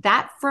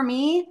 that for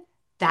me,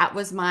 that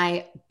was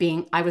my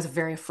being. I was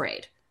very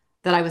afraid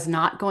that I was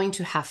not going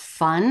to have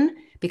fun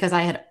because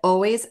I had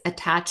always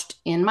attached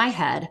in my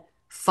head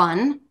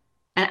fun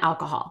and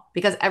alcohol,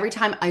 because every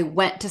time I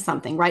went to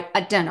something, right,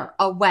 a dinner,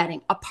 a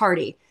wedding, a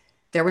party,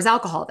 there was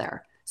alcohol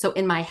there. So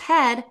in my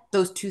head,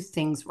 those two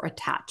things were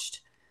attached.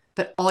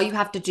 But all you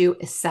have to do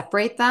is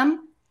separate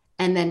them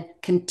and then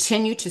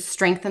continue to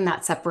strengthen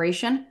that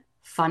separation.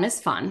 Fun is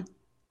fun,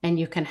 and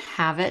you can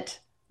have it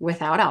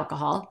without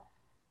alcohol.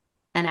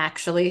 And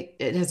actually,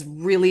 it has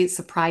really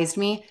surprised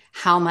me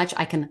how much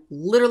I can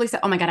literally say,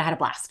 oh my God, I had a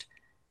blast.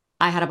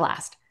 I had a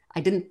blast.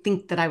 I didn't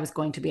think that I was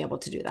going to be able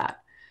to do that.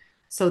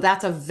 So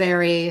that's a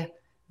very,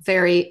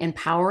 very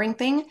empowering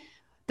thing.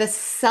 The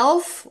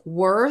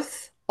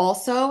self-worth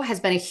also has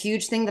been a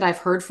huge thing that I've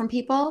heard from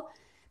people,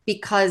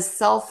 because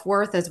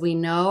self-worth, as we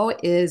know,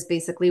 is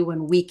basically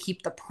when we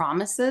keep the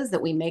promises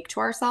that we make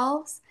to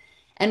ourselves.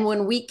 And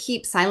when we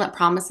keep silent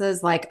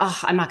promises like, oh,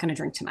 I'm not going to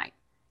drink tonight,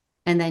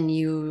 and then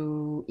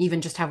you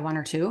even just have one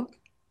or two,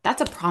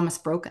 that's a promise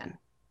broken,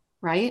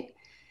 right?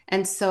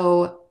 And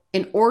so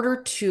in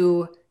order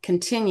to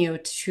continue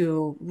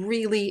to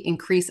really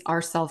increase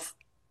our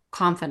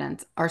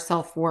self-confidence, our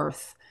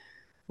self-worth,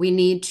 we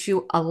need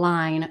to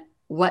align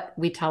what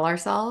we tell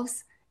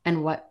ourselves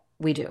and what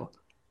we do.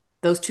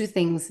 Those two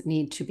things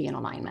need to be in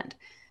alignment.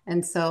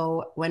 And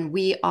so when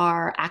we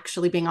are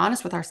actually being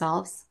honest with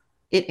ourselves,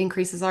 it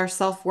increases our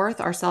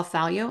self-worth, our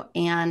self-value.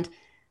 And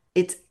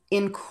it's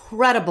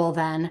incredible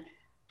then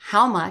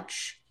how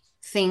much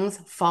things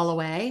fall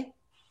away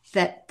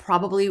that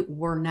probably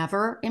were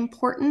never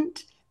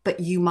important, but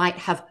you might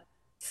have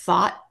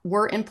thought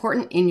were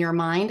important in your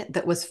mind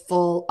that was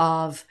full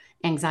of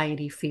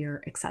anxiety,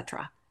 fear,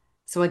 etc.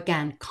 So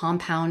again,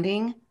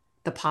 compounding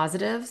the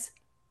positives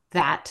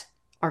that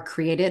are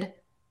created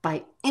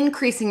by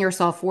increasing your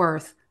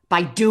self-worth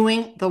by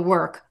doing the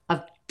work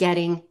of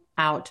getting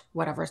out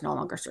whatever is no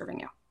longer serving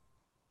you.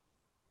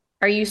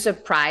 Are you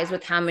surprised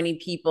with how many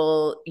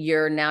people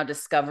you're now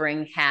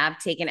discovering have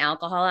taken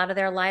alcohol out of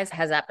their lives?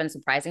 Has that been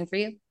surprising for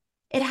you?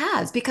 It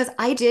has, because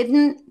I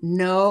didn't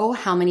know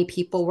how many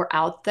people were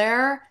out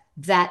there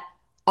that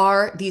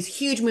are these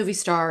huge movie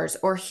stars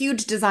or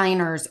huge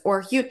designers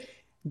or huge.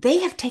 They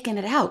have taken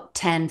it out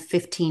 10,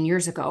 15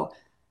 years ago,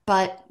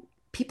 but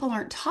people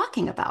aren't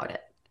talking about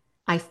it.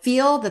 I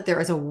feel that there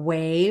is a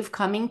wave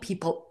coming.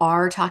 People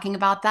are talking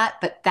about that,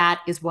 but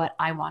that is what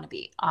I want to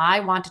be.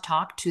 I want to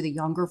talk to the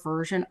younger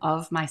version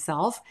of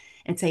myself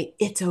and say,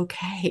 it's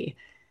okay.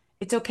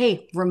 It's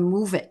okay.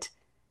 Remove it.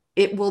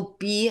 It will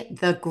be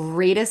the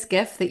greatest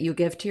gift that you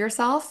give to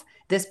yourself,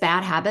 this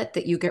bad habit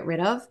that you get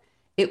rid of.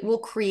 It will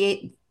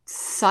create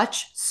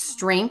such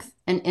strength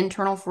and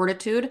internal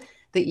fortitude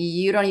that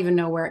you don't even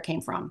know where it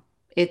came from.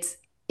 It's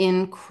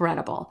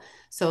incredible.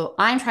 So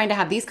I'm trying to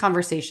have these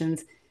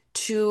conversations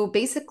to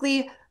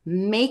basically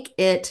make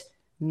it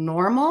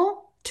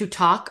normal to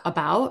talk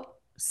about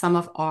some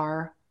of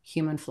our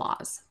human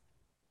flaws.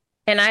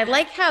 And I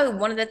like how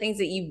one of the things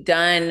that you've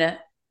done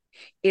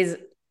is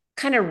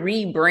kind of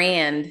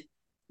rebrand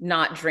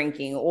not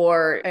drinking,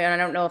 or, and I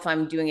don't know if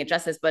I'm doing it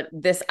justice, but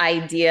this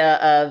idea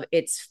of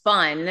it's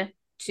fun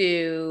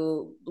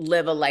to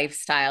live a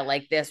lifestyle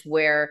like this,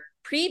 where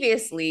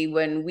previously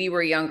when we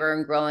were younger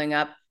and growing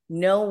up,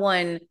 no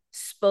one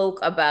spoke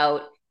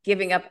about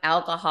giving up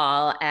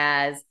alcohol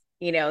as,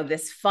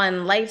 this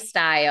fun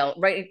lifestyle,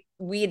 right?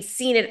 We had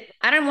seen it,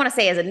 I don't want to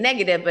say as a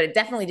negative, but it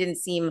definitely didn't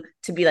seem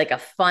to be like a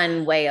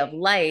fun way of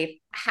life.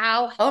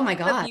 How Oh my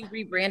God. have you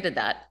rebranded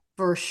that?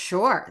 For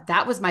sure.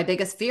 That was my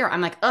biggest fear.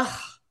 I'm like, ugh,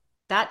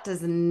 that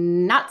does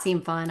not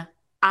seem fun.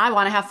 I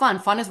want to have fun.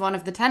 Fun is one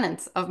of the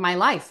tenets of my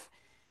life.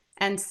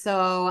 And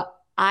so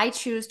I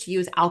choose to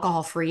use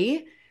alcohol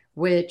free,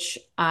 which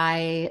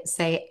I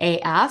say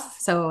AF.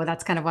 So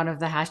that's kind of one of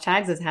the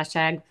hashtags is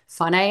hashtag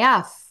fun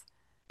AF,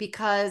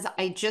 because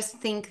I just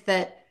think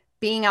that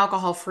being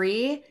alcohol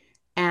free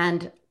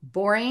and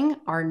boring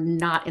are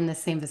not in the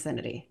same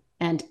vicinity.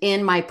 And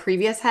in my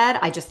previous head,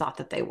 I just thought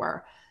that they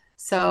were.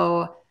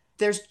 So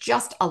there's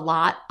just a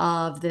lot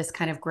of this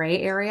kind of gray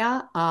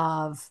area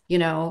of,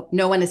 no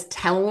one is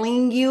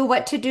telling you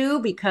what to do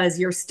because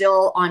you're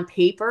still on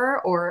paper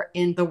or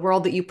in the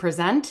world that you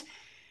present.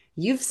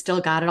 You've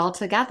still got it all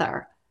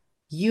together.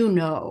 You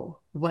know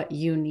what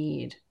you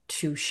need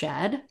to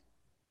shed.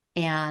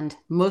 And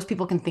most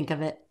people can think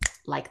of it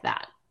like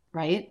that,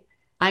 right?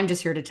 I'm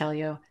just here to tell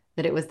you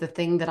that it was the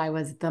thing that I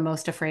was the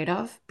most afraid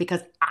of,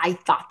 because I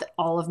thought that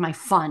all of my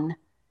fun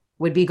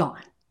would be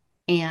gone.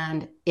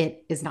 And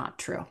it is not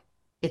true.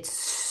 It's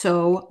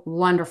so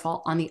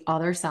wonderful on the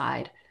other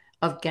side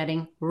of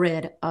getting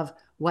rid of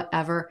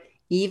whatever,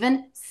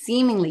 even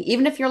seemingly,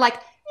 even if you're like,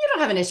 you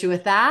don't have an issue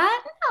with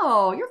that.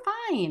 No, you're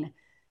fine.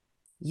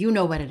 You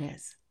know what it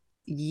is.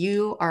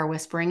 You are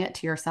whispering it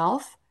to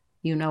yourself.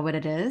 You know what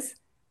it is.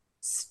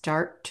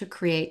 Start to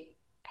create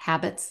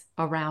habits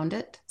around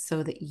it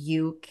so that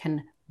you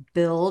can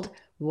build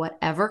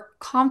whatever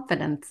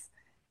confidence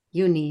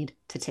you need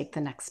to take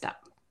the next step.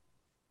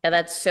 Yeah,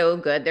 that's so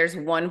good. There's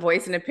one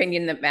voice and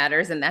opinion that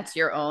matters, and that's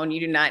your own. You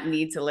do not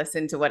need to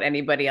listen to what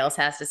anybody else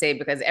has to say,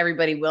 because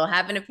everybody will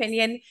have an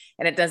opinion,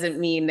 and it doesn't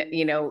mean,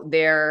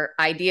 their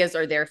ideas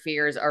or their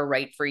fears are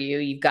right for you.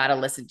 You've got to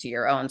listen to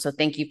your own. So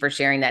thank you for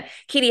sharing that.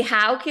 Katy,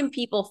 how can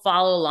people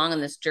follow along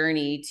on this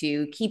journey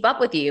to keep up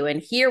with you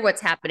and hear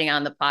what's happening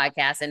on the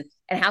podcast, and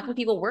how can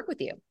people work with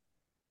you?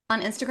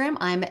 On Instagram,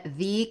 I'm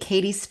the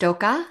Katy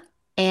Stoka,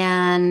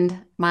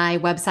 and my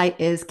website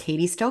is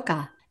Katy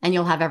Stoka. And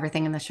you'll have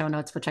everything in the show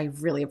notes, which I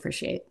really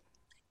appreciate.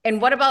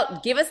 And what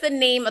about, give us the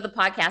name of the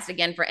podcast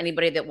again for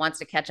anybody that wants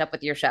to catch up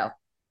with your show.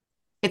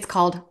 It's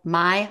called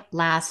My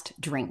Last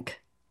Drink.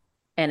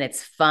 And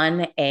it's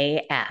fun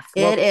AF.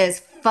 It is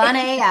fun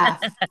AF.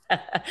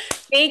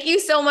 Thank you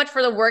so much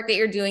for the work that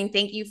you're doing.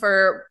 Thank you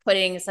for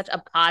putting such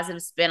a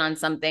positive spin on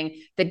something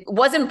that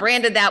wasn't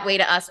branded that way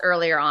to us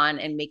earlier on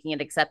and making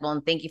it acceptable.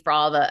 And thank you for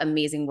all the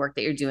amazing work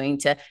that you're doing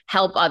to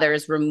help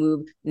others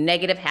remove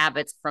negative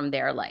habits from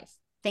their life.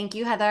 Thank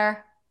you,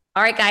 Heather.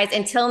 All right, guys,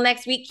 until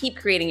next week, keep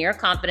creating your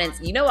confidence.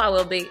 You know I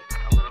will be.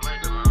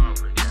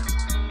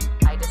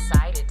 I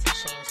decided to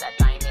change that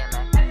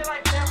dynamic.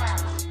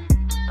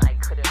 I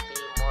couldn't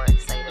be more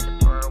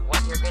excited for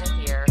what you're going to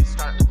hear,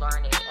 start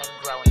learning and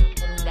growing.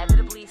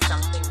 Inevitably,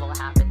 something will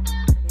happen.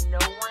 No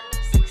one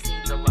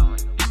succeeds alone.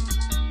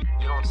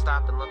 You don't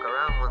stop and look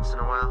around once in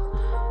a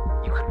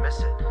while, you could miss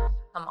it.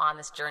 Come on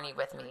this journey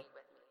with me.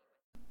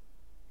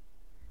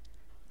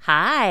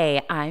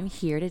 Hi, I'm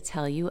here to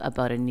tell you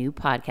about a new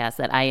podcast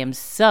that I am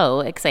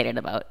so excited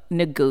about.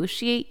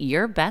 Negotiate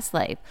Your Best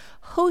Life,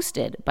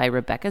 hosted by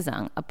Rebecca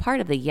Zung, a part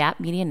of the Yap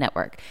Media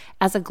Network.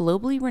 As a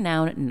globally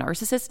renowned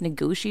narcissist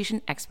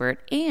negotiation expert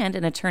and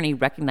an attorney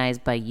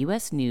recognized by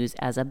U.S. News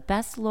as a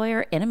best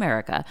lawyer in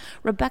America,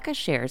 Rebecca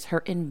shares her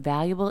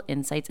invaluable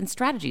insights and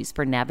strategies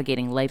for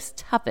navigating life's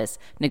toughest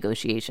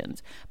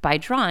negotiations. By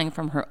drawing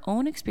from her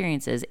own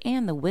experiences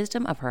and the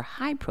wisdom of her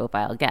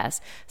high-profile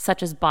guests,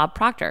 such as Bob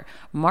Proctor,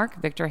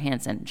 Mark Victor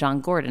Hansen,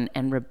 John Gordon,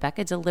 and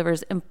Rebecca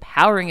delivers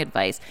empowering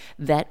advice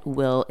that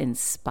will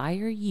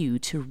inspire you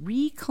to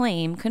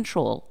reclaim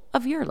control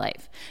of your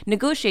life.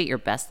 Negotiate Your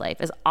Best Life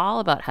is all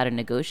about how to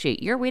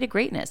negotiate your way to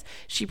greatness.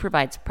 She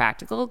provides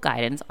practical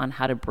guidance on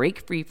how to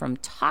break free from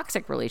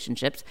toxic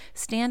relationships,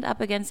 stand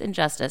up against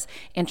injustice,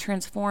 and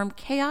transform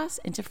chaos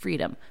into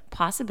freedom,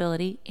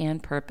 possibility,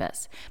 and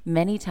purpose.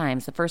 Many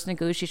times, the first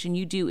negotiation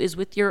you do is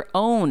with your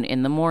own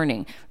in the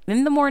morning.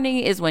 In the morning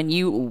is when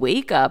you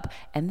wake up,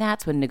 and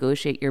that's when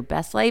Negotiate Your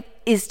Best Life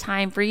is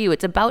time for you.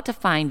 It's about to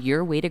find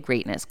your way to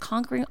greatness,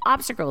 conquering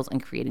obstacles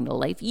and creating the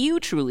life you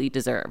truly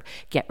deserve.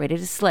 Get ready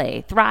to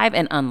slay, thrive,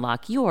 and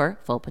unlock your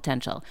full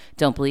potential.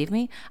 Don't believe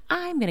me?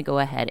 I'm going to go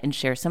ahead and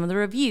share some of the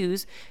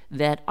reviews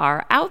that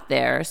are out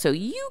there so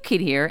you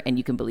can hear and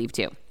you can believe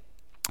too.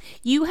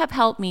 You have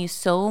helped me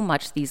so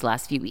much these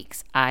last few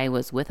weeks. I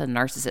was with a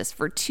narcissist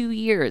for 2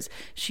 years.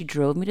 She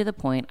drove me to the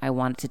point I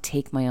wanted to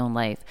take my own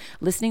life.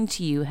 Listening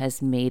to you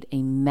has made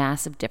a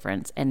massive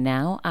difference, and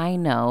now I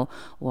know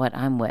what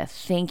I'm with.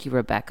 Thank you,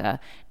 Rebecca.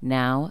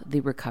 Now the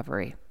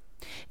recovery.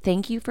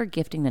 Thank you for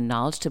gifting the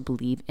knowledge to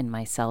believe in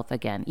myself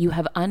again. You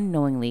have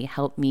unknowingly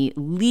helped me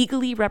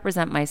legally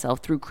represent myself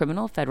through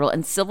criminal, federal,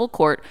 and civil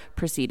court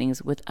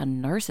proceedings with a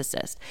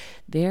narcissist.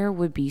 There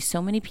would be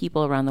so many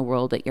people around the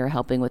world that you're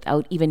helping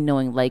without even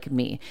knowing, like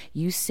me.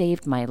 You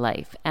saved my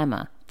life.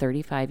 Emma,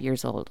 35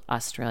 years old,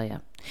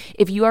 Australia.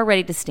 If you are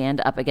ready to stand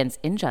up against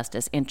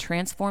injustice and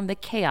transform the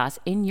chaos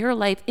in your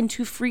life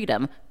into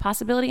freedom,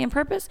 possibility, and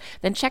purpose,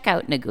 then check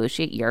out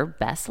Negotiate Your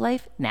Best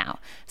Life now.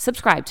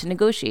 Subscribe to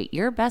Negotiate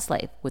Your Best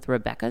Life with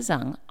Rebecca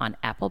Zung on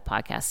Apple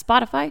Podcasts,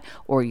 Spotify,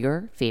 or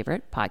your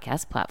favorite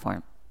podcast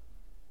platform.